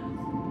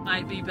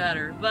might be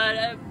better.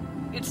 But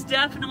it's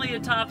definitely a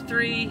top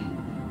 3,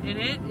 and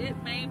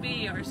it may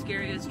be our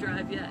scariest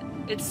drive yet.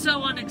 It's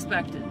so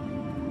unexpected.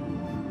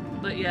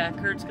 But yeah,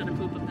 Curt's gonna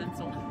poop a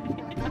pencil.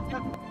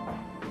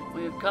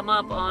 We've come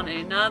up on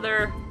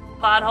another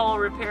pothole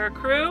repair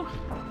crew,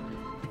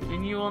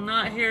 and you will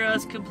not hear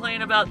us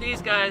complain about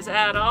these guys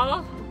at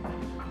all,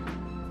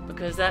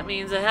 because that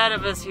means ahead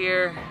of us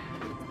here,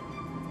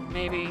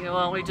 maybe,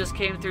 well, we just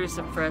came through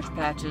some fresh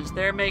patches.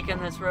 They're making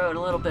this road a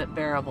little bit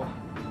bearable.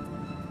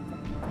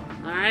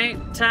 All right,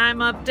 time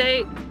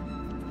update.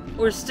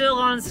 We're still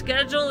on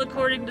schedule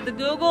according to the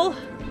Google.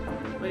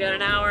 We got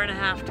an hour and a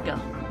half to go.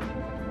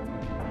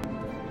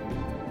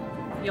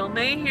 You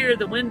may hear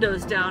the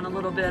windows down a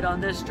little bit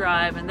on this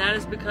drive, and that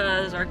is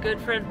because our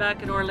good friend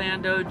back in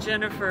Orlando,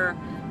 Jennifer,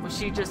 well,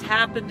 she just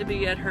happened to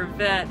be at her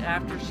vet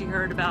after she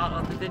heard about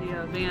on the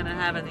video of Vanna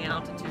having the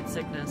altitude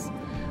sickness.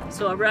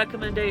 So a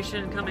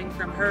recommendation coming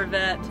from her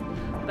vet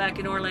back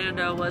in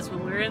Orlando was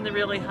when we're in the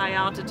really high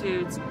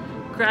altitudes,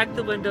 crack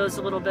the windows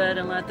a little bit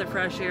and let the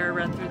fresh air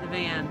run through the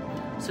van.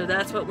 So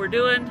that's what we're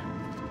doing.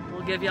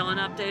 We'll give y'all an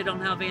update on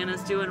how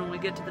Vanna's doing when we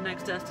get to the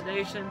next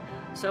destination.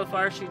 So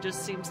far, she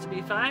just seems to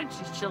be fine.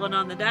 She's chilling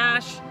on the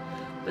dash.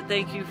 But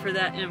thank you for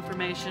that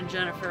information,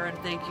 Jennifer, and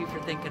thank you for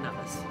thinking of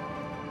us.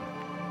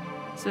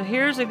 So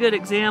here's a good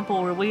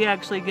example where we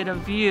actually get a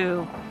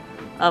view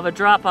of a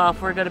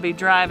drop-off we're going to be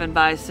driving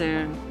by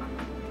soon.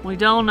 We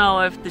don't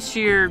know if the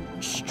sheer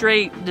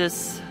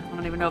straightness, I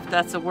don't even know if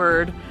that's a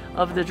word,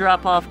 of the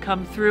drop-off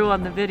come through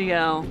on the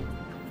video,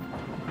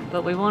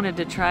 but we wanted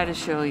to try to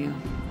show you.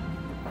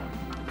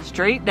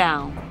 Straight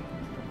down.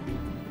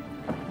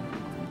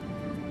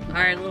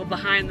 Alright, a little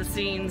behind the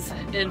scenes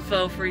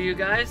info for you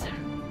guys.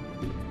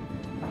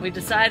 We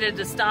decided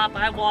to stop.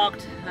 I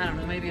walked, I don't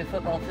know, maybe a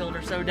football field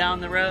or so down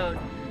the road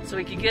so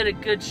we could get a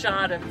good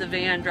shot of the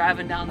van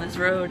driving down this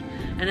road.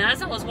 And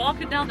as I was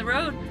walking down the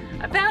road,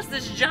 I passed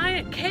this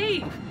giant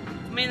cave.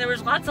 I mean, there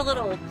was lots of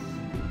little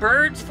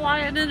birds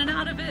flying in and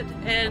out of it,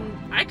 and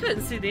I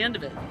couldn't see the end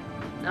of it.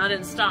 Now, I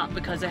didn't stop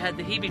because I had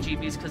the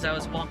heebie-jeebies because I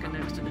was walking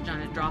next to the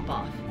giant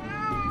drop-off.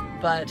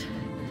 But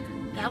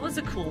that was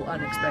a cool,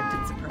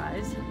 unexpected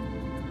surprise.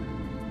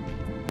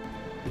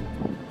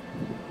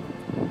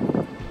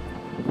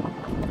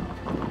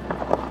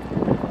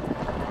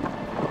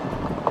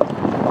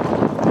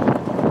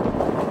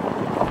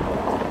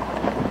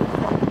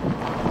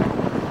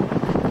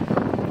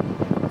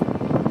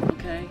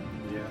 Okay.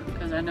 Yeah.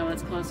 Because I know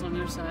it's close on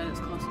your side, it's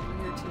close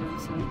over here too,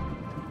 so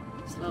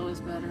slow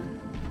is better.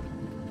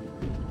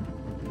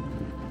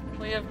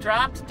 We have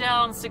dropped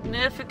down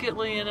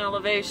significantly in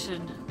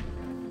elevation,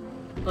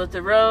 but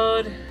the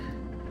road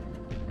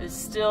has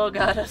still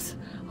got us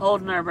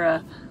holding our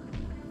breath.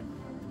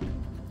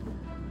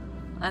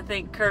 I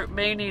think Curt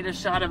may need a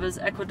shot of his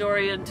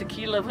Ecuadorian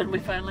tequila when we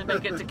finally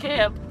make it to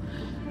camp.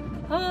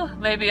 Oh,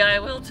 maybe I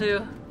will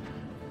too.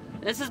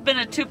 This has been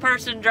a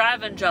two-person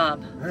driving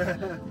job.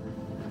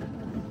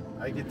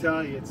 I can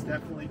tell you, it's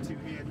definitely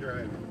two-hand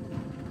driving.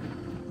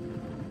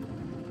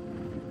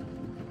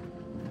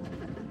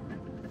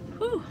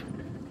 Whew.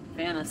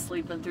 Vanna's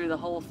sleeping through the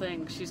whole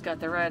thing. She's got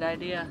the right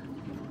idea.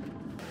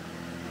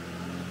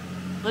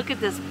 Look at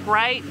this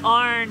bright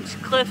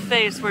orange cliff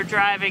face we're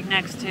driving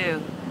next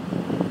to.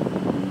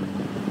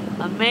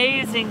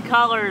 Amazing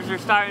colors are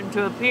starting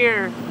to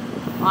appear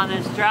on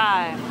this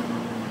drive.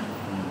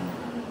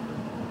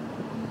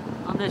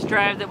 On this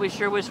drive that we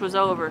sure wish was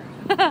over.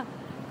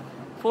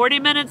 40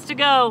 minutes to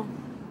go.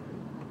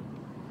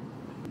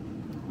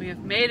 We have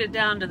made it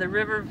down to the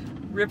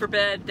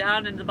riverbed,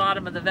 down in the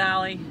bottom of the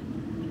valley.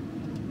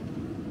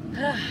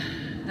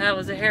 That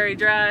was a hairy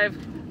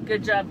drive.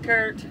 Good job,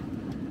 Curt.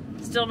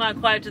 Still not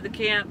quite to the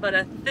camp, but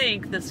I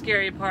think the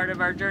scary part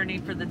of our journey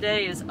for the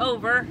day is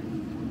over.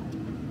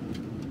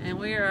 And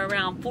we are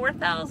around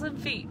 4,000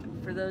 feet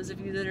for those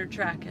of you that are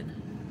tracking.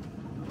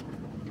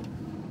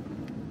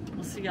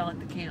 We'll see y'all at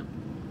the camp.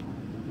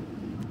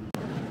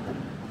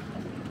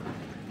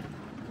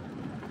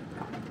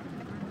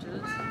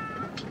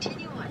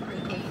 Continue on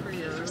Route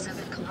 8 for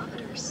 7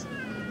 kilometers.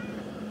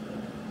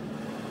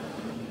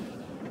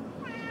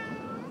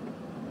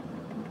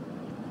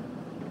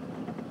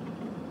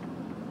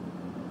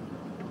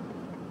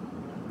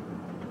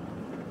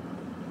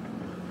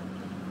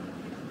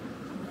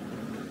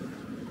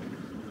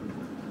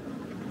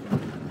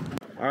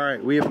 All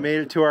right, we have made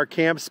it to our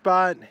camp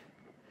spot.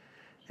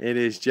 It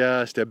is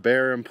just a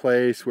barren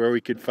place where we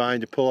could find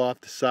to pull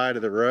off the side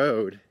of the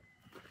road.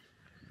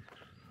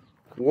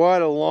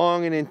 What a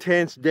long and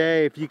intense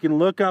day. If you can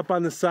look up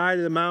on the side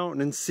of the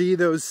mountain and see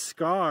those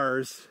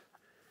scars,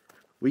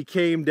 we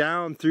came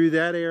down through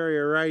that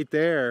area right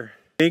there.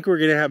 I think we're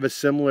gonna have a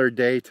similar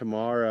day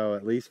tomorrow,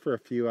 at least for a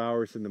few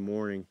hours in the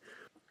morning.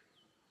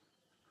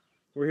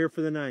 We're here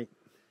for the night.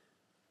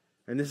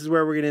 And this is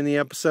where we're gonna end the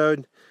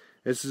episode.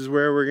 This is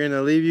where we're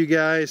gonna leave you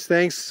guys.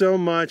 Thanks so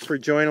much for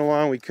joining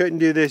along. We couldn't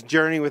do this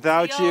journey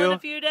without See y'all you. in a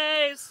few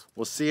days.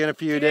 We'll see you in a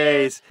few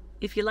days.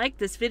 If you like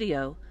this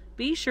video,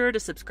 be sure to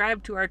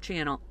subscribe to our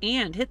channel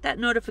and hit that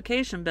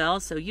notification bell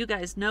so you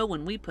guys know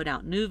when we put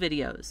out new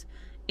videos.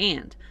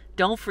 And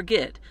don't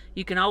forget,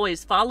 you can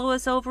always follow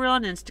us over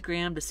on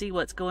Instagram to see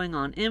what's going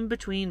on in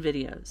between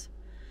videos.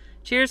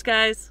 Cheers,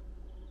 guys.